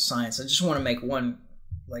move off of science, I just want to make one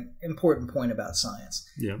important point about science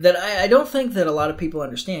that I don't think that a lot of people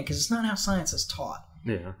understand, because it's not how science is taught.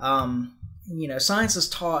 Science is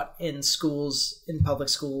taught in schools, in public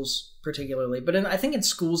schools particularly, but I think in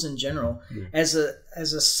schools in general as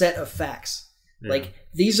a set of facts. Like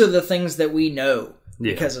these are the things that we know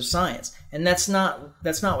because of science, and that's not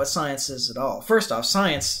what science is at all. First off,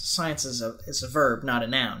 science is a verb, not a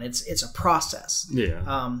noun. It's a process.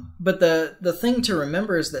 But the thing to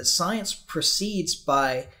remember is that science proceeds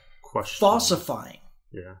by falsifying.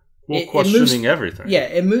 Questioning everything. Yeah,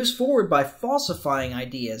 it moves forward by falsifying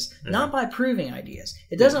ideas, not by proving ideas.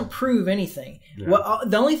 It doesn't prove anything.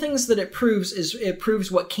 The only things that it proves is it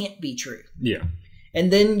proves what can't be true. Yeah. And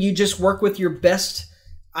then you just work with your best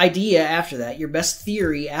idea after that, your best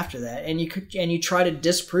theory after that, and you try to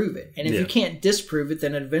disprove it. And if you can't disprove it,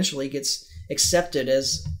 then it eventually gets accepted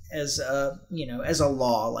as a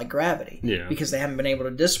law like gravity, because they haven't been able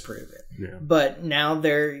to disprove it. But now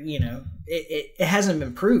it hasn't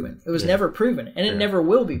been proven. It was never proven, and it never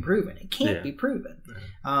will be proven. It can't be proven.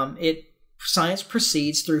 Science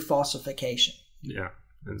proceeds through falsification. Yeah,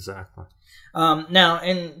 exactly. Now,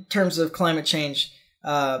 in terms of climate change,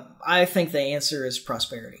 I think the answer is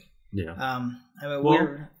prosperity. Yeah.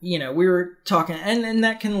 We were talking, and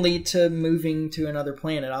that can lead to moving to another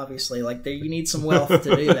planet. Obviously, you need some wealth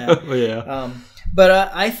to do that. But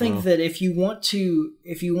I think that if you want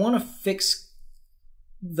to fix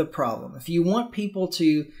the problem, if you want people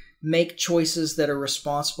to make choices that are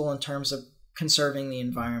responsible in terms of conserving the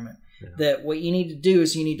environment, that what you need to do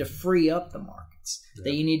is you need to free up the markets.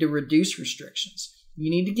 That you need to reduce restrictions. You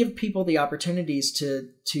need to give people the opportunities to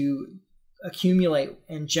accumulate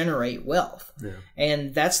and generate wealth,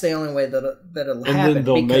 and that's the only way that it'll happen. And then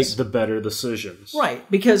they'll make the better decisions, right?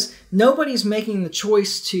 Because nobody's making the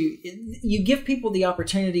choice to. You give people the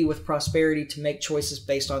opportunity with prosperity to make choices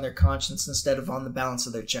based on their conscience instead of on the balance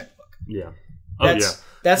of their checkbook. Yeah,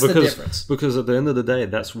 that's the difference. Because at the end of the day,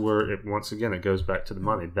 that's where once again it goes back to the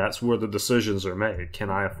money. That's where the decisions are made. Can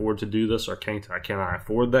I afford to do this or can't I? Can I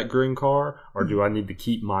afford that green car, or do I need to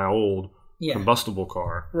keep my old combustible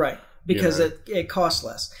car? Right. Because it costs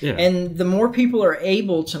less. Yeah. And the more people are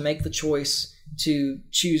able to make the choice to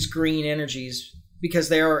choose green energies, because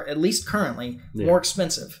they are, at least currently, more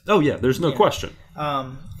expensive. Oh, yeah, there's no question.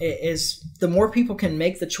 is the more people can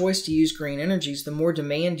make the choice to use green energies, the more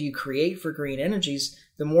demand you create for green energies,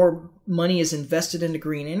 the more money is invested into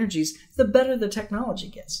green energies, the better the technology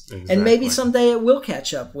gets. Exactly. And maybe someday it will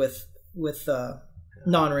catch up with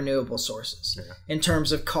non-renewable sources in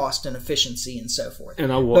terms of cost and efficiency and so forth.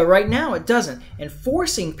 But right now it doesn't. And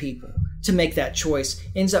forcing people to make that choice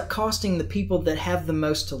ends up costing the people that have the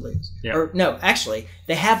most to lose. Yeah. Or no, actually,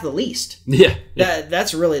 they have the least. Yeah.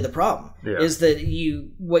 That's really the problem. Yeah. Is that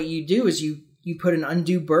what you do is you put an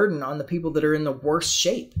undue burden on the people that are in the worst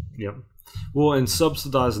shape. Yep. Well, and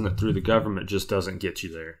subsidizing it through the government just doesn't get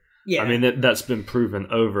you there. Yeah. I mean, that's been proven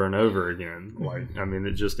over and over again. Like, I mean,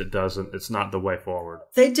 it's not the way forward.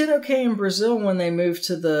 They did okay in Brazil when they moved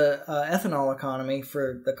to the ethanol economy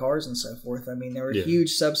for the cars and so forth. I mean, there were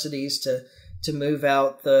huge subsidies to move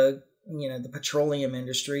out the petroleum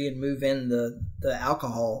industry and move in the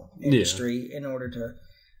alcohol industry in order to,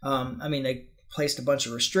 they placed a bunch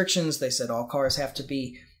of restrictions. They said all cars have to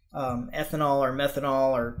be ethanol or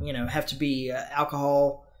methanol or, have to be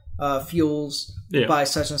alcohol fuels by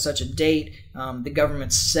such and such a date. The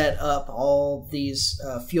government set up all these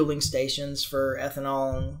fueling stations for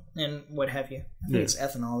ethanol and what have you. I think it's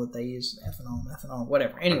ethanol that they use. Methanol,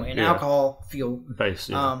 whatever. Anyway, an alcohol fuel base.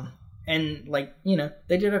 Yeah. And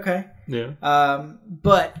they did okay. Yeah.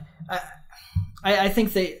 But I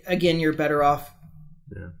think that again, you're better off.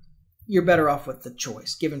 Yeah. You're better off with the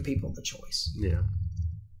choice, giving people the choice. Yeah.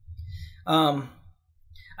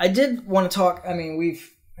 I did want to talk. I mean,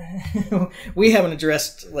 we haven't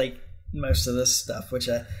addressed most of this stuff, which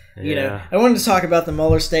I wanted to talk about the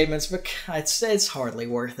Mueller statements, but it's hardly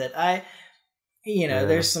worth it.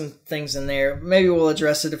 There's some things in there. Maybe we'll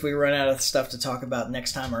address it if we run out of stuff to talk about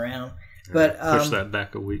next time around. But push that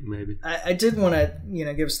back a week, maybe. I did want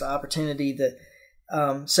to give us the opportunity that.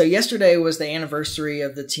 So yesterday was the anniversary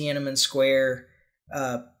of the Tiananmen Square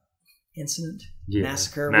incident.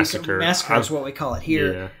 Massacre. Massacre is what we call it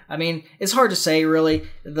here. Yeah. I mean, it's hard to say really,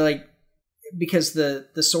 because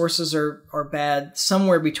the sources are bad.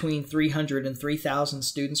 Somewhere between 300 and 3,000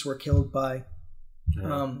 students were killed by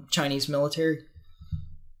Chinese military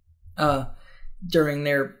during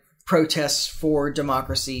their protests for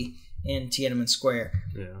democracy in Tiananmen Square.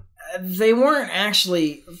 Yeah. They weren't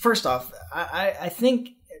actually. First off, I think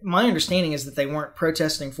my understanding is that they weren't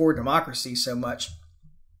protesting for democracy so much.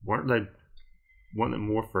 Weren't they? Wasn't it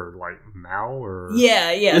more for Mao or?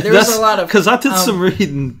 Yeah. There was a lot of because I did some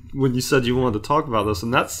reading when you said you wanted to talk about this,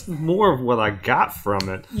 and that's more of what I got from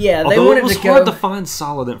it. Yeah, they wanted it was hard to find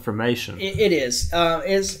solid information. It is.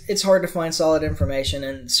 It's hard to find solid information,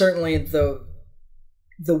 and certainly the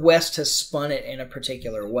West has spun it in a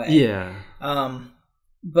particular way. Yeah.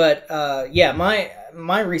 But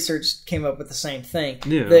my research came up with the same thing.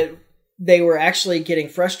 Yeah. That they were actually getting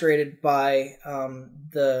frustrated by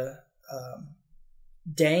the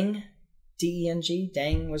Deng, D-E-N-G.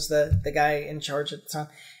 Deng was the guy in charge at the time.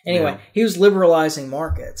 Anyway, he was liberalizing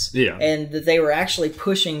markets. Yeah. And that they were actually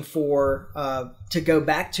pushing for to go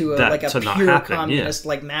back to a pure communist,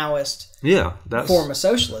 Maoist form of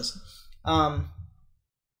socialism.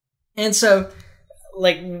 And so,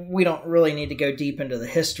 we don't really need to go deep into the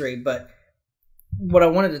history, but what I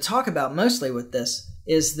wanted to talk about mostly with this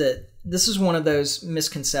is that this is one of those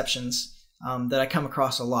misconceptions that I come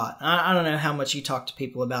across a lot. I don't know how much you talk to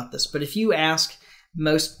people about this, but if you ask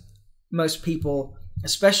most people,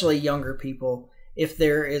 especially younger people, if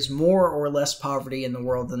there is more or less poverty in the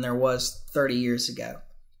world than there was 30 years ago,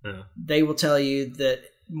 they will tell you that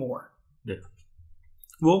more. Yeah.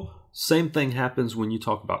 Well, same thing happens when you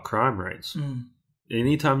talk about crime rates. Mm.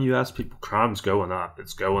 Anytime you ask people, crime's going up,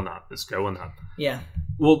 it's going up, it's going up. Yeah.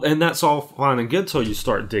 Well, and that's all fine and good till you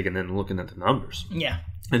start digging in and looking at the numbers. Yeah.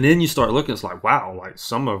 And then you start looking, it's wow,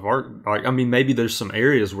 some of our, maybe there's some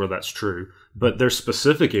areas where that's true, but there's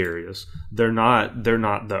specific areas. They're not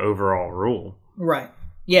the overall rule. Right.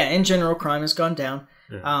 Yeah. In general, crime has gone down.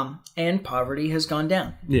 Yeah. And poverty has gone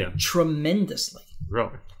down. Yeah. Tremendously.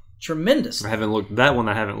 Really? Tremendously. I haven't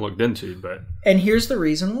looked into, but. And here's the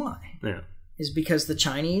reason why. Yeah. Is because the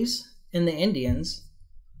Chinese and the Indians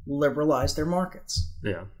liberalized their markets.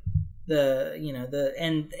 Yeah.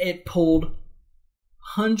 And it pulled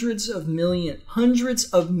hundreds of millions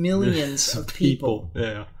of people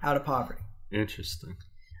out of poverty. Interesting.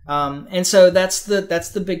 And so that's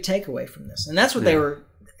the big takeaway from this. And that's what they were,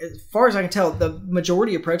 as far as I can tell, the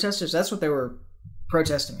majority of protesters, that's what they were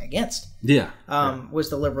protesting against. Yeah.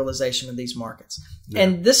 Was the liberalization of these markets. Yeah.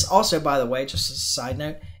 And this also, by the way, just as a side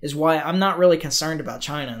note, is why I'm not really concerned about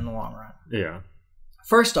China in the long run. Yeah.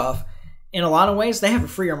 First off, in a lot of ways, they have a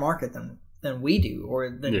freer market than we do or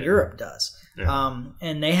than Yeah. Europe does. Yeah.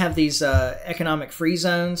 And they have these economic free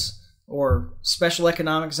zones or special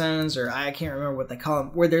economic zones, or I can't remember what they call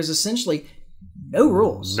them, where there's essentially no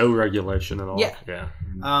rules. No regulation at all. Yeah.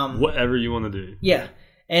 Yeah. Whatever you want to do. Yeah.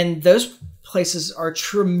 And those places are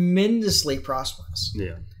tremendously prosperous.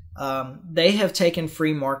 Yeah. They have taken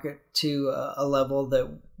free market to a level that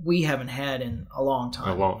we haven't had in a long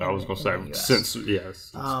time. I was going to say, since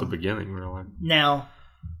the beginning, really. Now,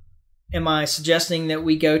 am I suggesting that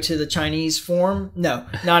we go to the Chinese form? No,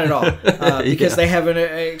 not at all. Because they have an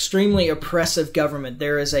extremely oppressive government.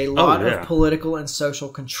 There is a lot of political and social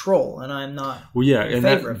control, and I'm not. Well, yeah,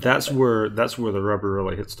 and that's where the rubber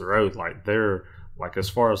really hits the road. Like they're like, as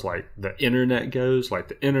far as like the internet goes, like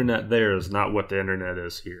the internet there is not what the internet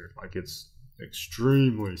is here. Like it's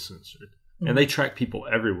extremely censored, and they track people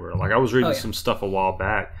everywhere. Like I was reading some stuff a while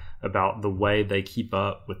back about the way they keep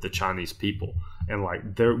up with the Chinese people. And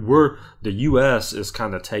like the U.S. is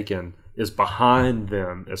kind of is behind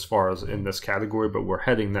them as far as in this category, but we're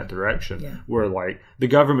heading that direction. Yeah. Where like the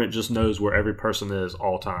government just knows where every person is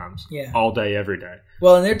all times, all day, every day.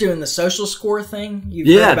 Well, and they're doing the social score thing. They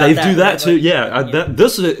do that too.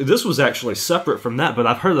 This was actually separate from that, but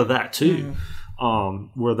I've heard of that too.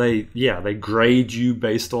 Where they grade you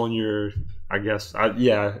based on your, I guess,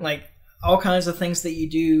 like all kinds of things that you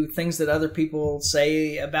do, things that other people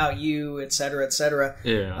say about you, et cetera, et cetera.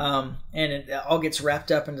 Yeah. And it all gets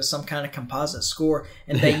wrapped up into some kind of composite score,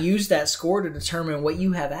 and they use that score to determine what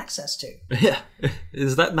you have access to. Yeah.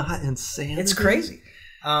 Is that not insane? It's crazy.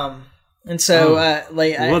 And so, I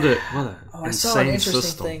saw an interesting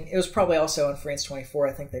system. thing. It was probably also on France 24.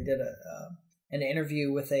 I think they did an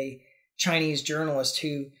interview with a Chinese journalist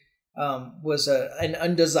who was an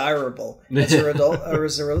undesirable as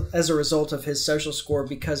a result of his social score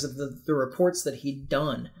because of the reports that he'd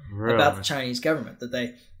done about the Chinese government, that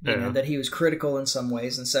they that he was critical in some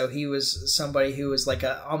ways, and so he was somebody who was like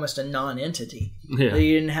almost a non-entity. That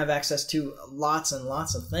he didn't have access to lots and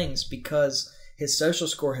lots of things because his social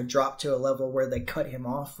score had dropped to a level where they cut him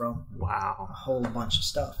off from a whole bunch of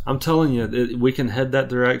stuff. I'm telling you, we can head that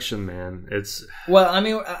direction, man. Well, I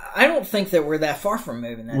mean, I don't think that we're that far from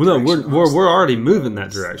moving that direction. No, we're already moving that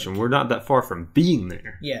direction. We're not that far from being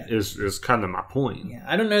there. Yeah, is kind of my point. Yeah,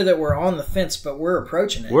 I don't know that we're on the fence, but we're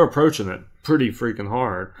approaching it. We're approaching it pretty freaking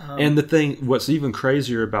hard. And what's even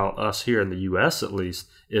crazier about us here in the U.S. at least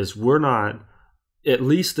is we're not, at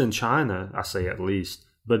least in China. I say at least.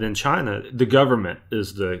 But in China, the government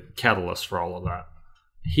is the catalyst for all of that.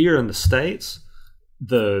 Here in the States,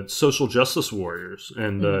 the social justice warriors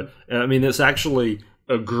and it's actually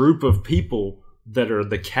a group of people that are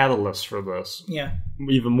the catalyst for this. Yeah.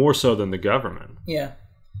 Even more so than the government. Yeah.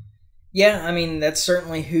 Yeah, I mean, that's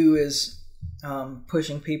certainly who is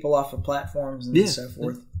pushing people off of platforms and so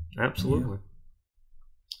forth. Absolutely.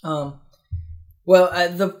 Yeah. Well,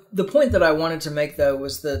 the point that I wanted to make, though,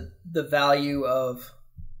 was the value of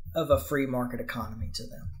a free market economy to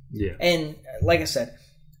them. Yeah. And like I said,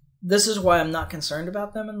 this is why I'm not concerned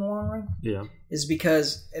about them in the long run. Yeah. Is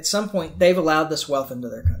because at some point they've allowed this wealth into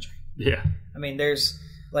their country. Yeah. I mean, there's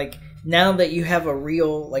like, now that you have a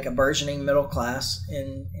real, like a burgeoning middle class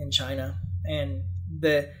in China, and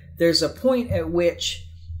there's a point at which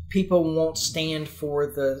people won't stand for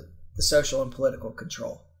the social and political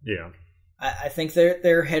control. Yeah. I think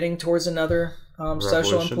they're heading towards another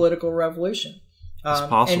social and political revolution.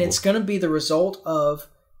 And it's going to be the result of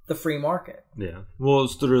the free market. Yeah. Well,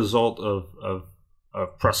 it's the result of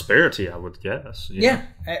prosperity, I would guess. Yeah.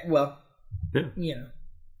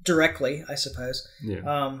 Directly, I suppose.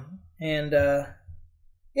 Yeah.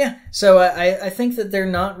 So I think that they're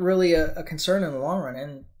not really a concern in the long run.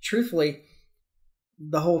 And truthfully,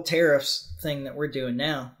 the whole tariffs thing that we're doing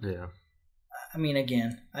now. Yeah. I mean,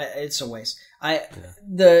 again, it's a waste.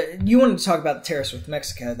 You wanted to talk about the tariffs with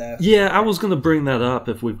Mexico, though. Yeah, I was going to bring that up.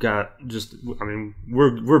 If we've got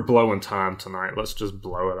we're blowing time tonight. Let's just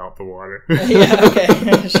blow it out the water. Yeah,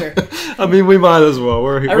 okay, sure. I mean, we might as well.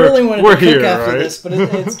 I really wanted to cook after this, but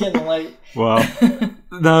it's getting late. Well,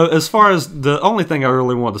 no. As far as the only thing I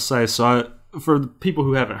really wanted to say, for the people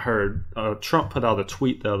who haven't heard, Trump put out a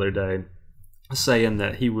tweet the other day saying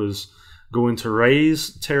that he was going to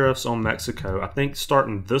raise tariffs on Mexico, I think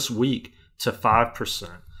starting this week, to 5%.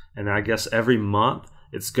 And I guess every month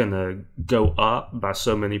it's going to go up by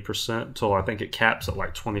so many percent until I think it caps at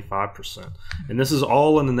like 25%. And this is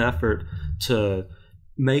all in an effort to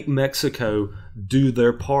make Mexico do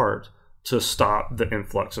their part to stop the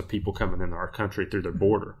influx of people coming into our country through their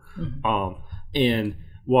border. Mm-hmm. And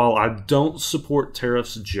while I don't support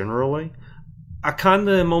tariffs generally, I kind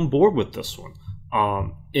of am on board with this one.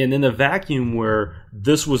 And in a vacuum where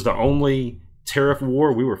this was the only tariff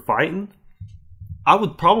war we were fighting, I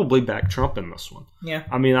would probably back Trump in this one. Yeah.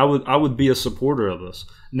 I mean, I would be a supporter of this.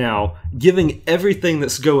 Now, given everything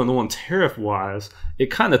that's going on tariff-wise,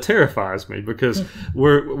 it kind of terrifies me because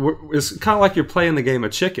it's kind of like you're playing the game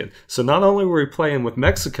of chicken. So not only were we playing with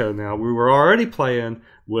Mexico now, we were already playing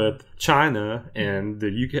with China and the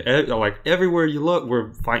UK. Like everywhere you look,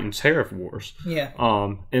 we're fighting tariff wars. Yeah.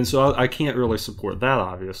 And so I can't really support that,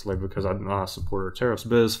 obviously, because I'm not a supporter of tariffs.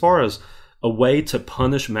 But as far as a way to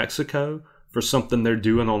punish Mexico for something they're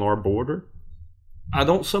doing on our border, I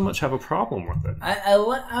don't so much have a problem with it. I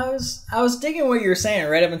was digging what you were saying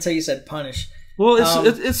right up until you said punish. Well,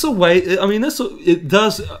 it's a way. I mean, it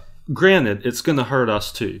does. Granted, it's going to hurt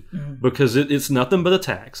us too, because it's nothing but a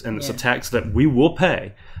tax, and it's a tax that we will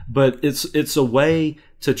pay. But it's a way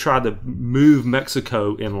to try to move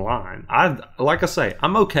Mexico in line. Like I say,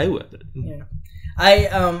 I'm okay with it. Yeah,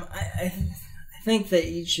 I think that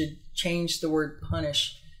you should change the word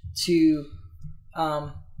punish to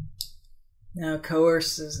no,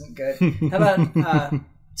 coerce isn't good. How about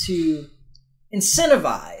to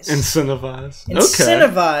incentivize?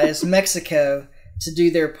 Incentivize Mexico to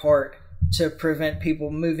do their part to prevent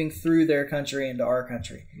people moving through their country into our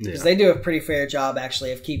country, because they do a pretty fair job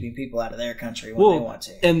actually of keeping people out of their country when they want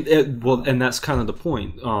to. And that's kind of the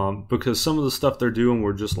point, because some of the stuff they're doing,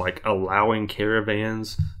 we're just like allowing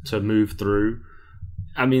caravans to move through.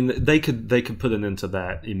 I mean, they could put an end to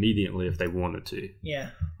that immediately if they wanted to. Yeah.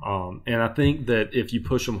 And I think that if you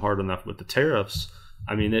push them hard enough with the tariffs,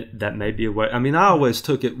 I mean, that may be a way. I mean, I always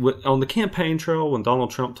took it on the campaign trail when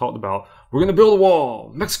Donald Trump talked about, we're going to build a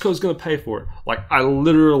wall, Mexico's going to pay for it. Like, I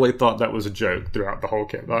literally thought that was a joke throughout the whole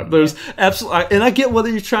campaign. There's absolutely, and I get what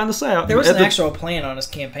he's trying to say. There was an actual plan on his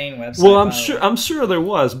campaign website. Well, I'm sure there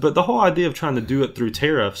was, but the whole idea of trying to do it through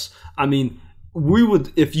tariffs, I mean, we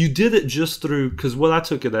would, if you did it just through, because what I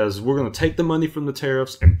took it as, we're going to take the money from the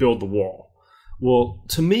tariffs and build the wall. Well,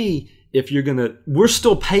 to me, we're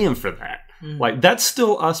still paying for that. Like, that's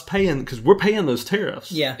still us paying, because we're paying those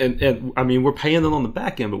tariffs. Yeah. And I mean, we're paying it on the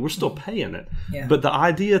back end, but we're still paying it. Yeah. But the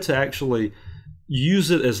idea to actually use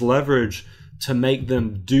it as leverage to make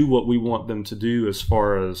them do what we want them to do, as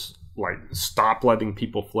far as like stop letting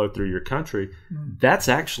people flow through your country, that's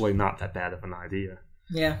actually not that bad of an idea.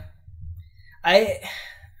 Yeah.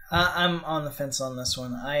 I'm on the fence on this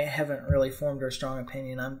one. I haven't really formed a strong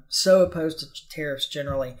opinion. I'm so opposed to tariffs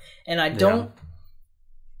generally, and I don't. Yeah.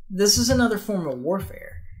 This is another form of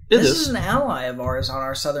warfare. This is an ally of ours on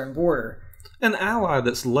our southern border. An ally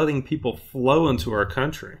that's letting people flow into our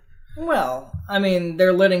country. Well, I mean,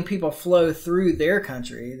 they're letting people flow through their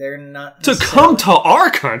country. They're not to come to our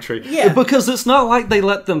country. Yeah, because it's not like they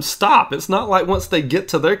let them stop. It's not like once they get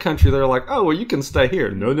to their country, they're like, "Oh, well, you can stay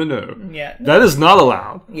here." No. Yeah, that is not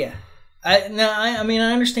allowed. Yeah, I mean,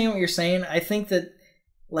 I understand what you're saying. I think that,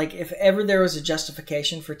 like, if ever there was a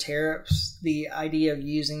justification for tariffs, the idea of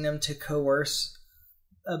using them to coerce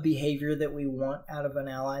a behavior that we want out of an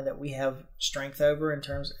ally that we have strength over, in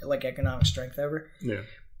terms of, like, economic strength over. Yeah.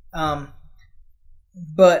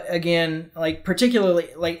 But again, like, particularly,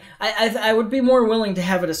 like, I would be more willing to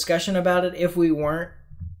have a discussion about it if we weren't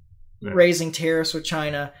raising tariffs with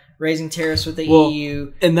China, raising tariffs with the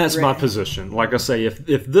EU. And that's my position. Like I say,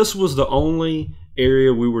 if this was the only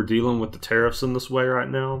area we were dealing with the tariffs in this way right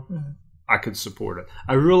now, I could support it.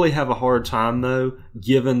 I really have a hard time, though,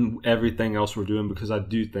 given everything else we're doing, because I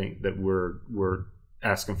do think that we're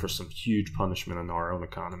asking for some huge punishment in our own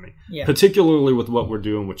economy, particularly with what we're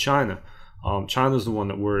doing with China. China's the one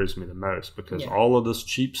that worries me the most, because all of this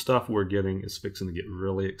cheap stuff we're getting is fixing to get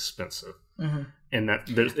really expensive. And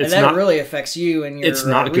that really affects you and your it's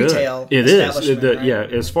not retail good. It is. Right? Yeah,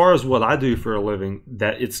 as far as what I do for a living,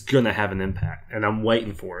 that it's going to have an impact, and I'm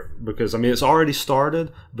waiting for it, because I mean, it's already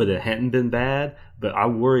started, but it hadn't been bad. But I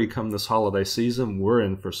worry come this holiday season, we're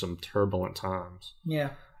in for some turbulent times. Yeah.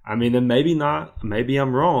 I mean, and maybe not. Maybe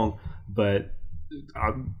I'm wrong, but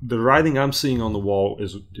the writing I'm seeing on the wall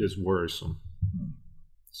is worrisome.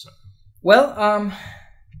 So. Well,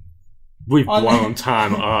 we've blown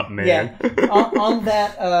time up, man. Yeah. on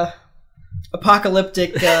that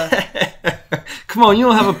apocalyptic. Come on, you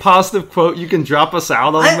don't have a positive quote you can drop us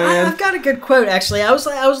out on, man? I've got a good quote, actually. I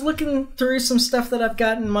was looking through some stuff that I've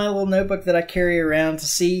got in my little notebook that I carry around to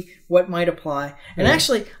see what might apply. And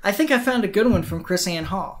actually, I think I found a good one from Chris Ann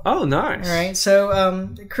Hall. Oh, nice. All right. So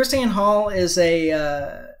Chris Ann Hall is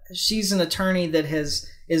she's an attorney that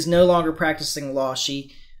is no longer practicing law.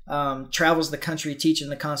 She travels the country teaching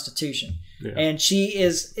the Constitution. Yeah. And she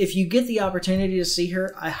is, if you get the opportunity to see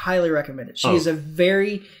her, I highly recommend it. She is a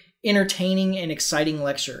very entertaining and exciting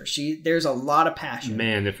lecturer. There's a lot of passion.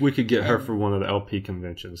 Man, if we could get her for one of the LP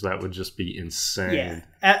conventions, that would just be insane. Yeah,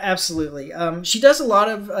 absolutely. She does a lot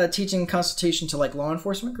of teaching Constitution to like law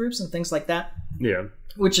enforcement groups and things like that. Yeah,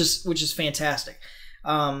 which is fantastic.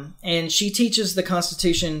 And she teaches the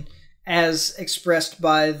Constitution as expressed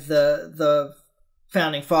by the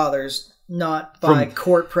founding fathers, not by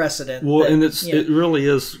court precedent. Well, and it really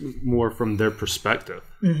is more from their perspective.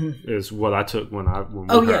 Is what I took when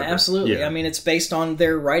absolutely. Yeah. I mean, it's based on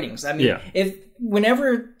their writings. I mean,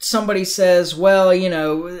 whenever somebody says, well,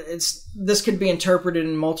 this could be interpreted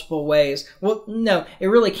in multiple ways. Well, no, it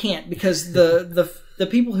really can't, because the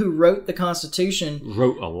people who wrote the Constitution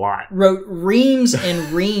wrote a lot. Wrote reams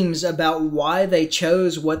and reams about why they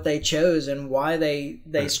chose what they chose and why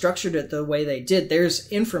they structured it the way they did. There's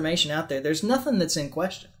information out there. There's nothing that's in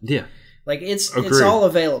question. Yeah. Like it's all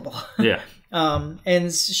available. Yeah.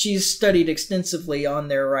 And she's studied extensively on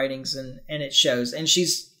their writings, and it shows. And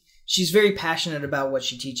she's very passionate about what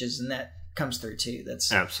she teaches, and that comes through too.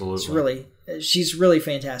 That's absolutely. She's really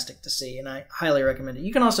fantastic to see, and I highly recommend it.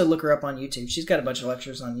 You can also look her up on YouTube. She's got a bunch of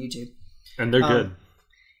lectures on YouTube, and they're good.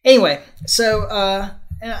 Anyway, so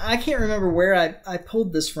and I can't remember where I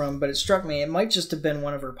pulled this from, but it struck me. It might just have been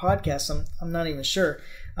one of her podcasts. I'm not even sure,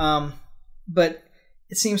 but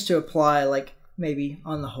it seems to apply, like maybe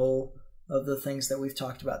on the whole of the things that we've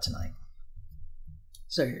talked about tonight.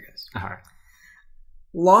 So here it goes. All right.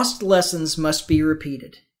 Lost lessons must be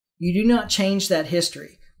repeated. You do not change that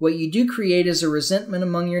history. What you do create is a resentment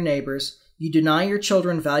among your neighbors. You deny your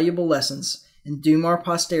children valuable lessons and doom our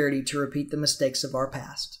posterity to repeat the mistakes of our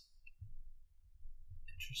past.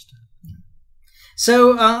 Interesting.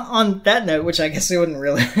 So, on that note, which I guess it wouldn't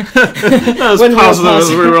really... Not as positive as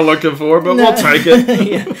we were looking for, but we'll take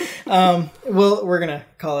it. Yeah. We're going to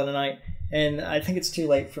call it a night. And I think it's too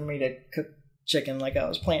late for me to cook chicken like I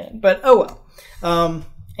was planning. But, oh well.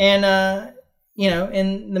 In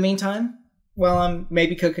the meantime, well, I'm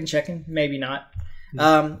maybe cooking chicken, maybe not.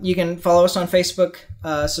 You can follow us on Facebook,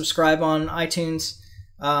 subscribe on iTunes,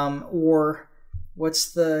 or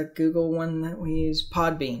what's the Google one that we use?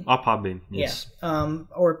 Podbean. Podbean, yes. Yeah,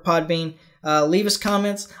 or Podbean. Leave us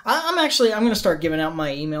comments. I'm going to start giving out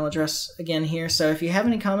my email address again here. So if you have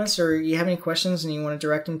any comments or you have any questions and you want to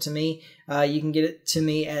direct them to me, you can get it to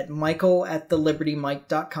me at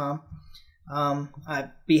michael@thelibertymike.com.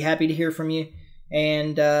 I'd be happy to hear from you.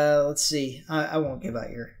 And let's see. I won't give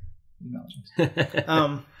out your email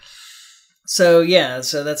address. So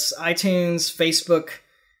that's iTunes, Facebook,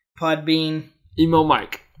 Podbean. Email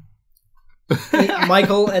Mike.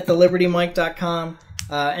 Michael@thelibertymike.com.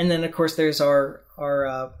 And then, of course, there's our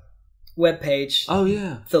webpage. Oh,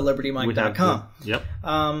 yeah. thelibertymike.com. Yep.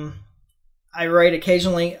 I write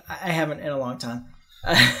occasionally. I haven't in a long time.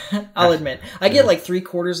 I'll admit. I get like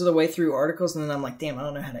 3/4 of the way through articles, and then I'm like, damn, I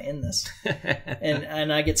don't know how to end this.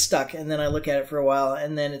 and I get stuck, and then I look at it for a while,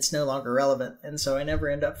 and then it's no longer relevant. And so I never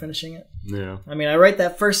end up finishing it. Yeah. I mean, I write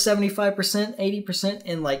that first 75%, 80%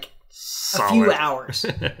 in like a few hours.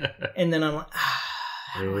 And then I'm like,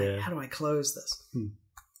 how do I close this? Oh,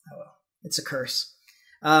 well, it's a curse.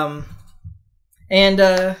 So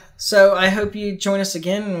I hope you join us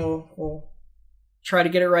again, and we'll try to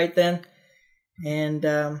get it right then.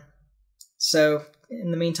 And so in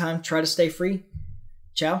the meantime, try to stay free.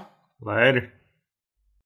 Ciao. Later.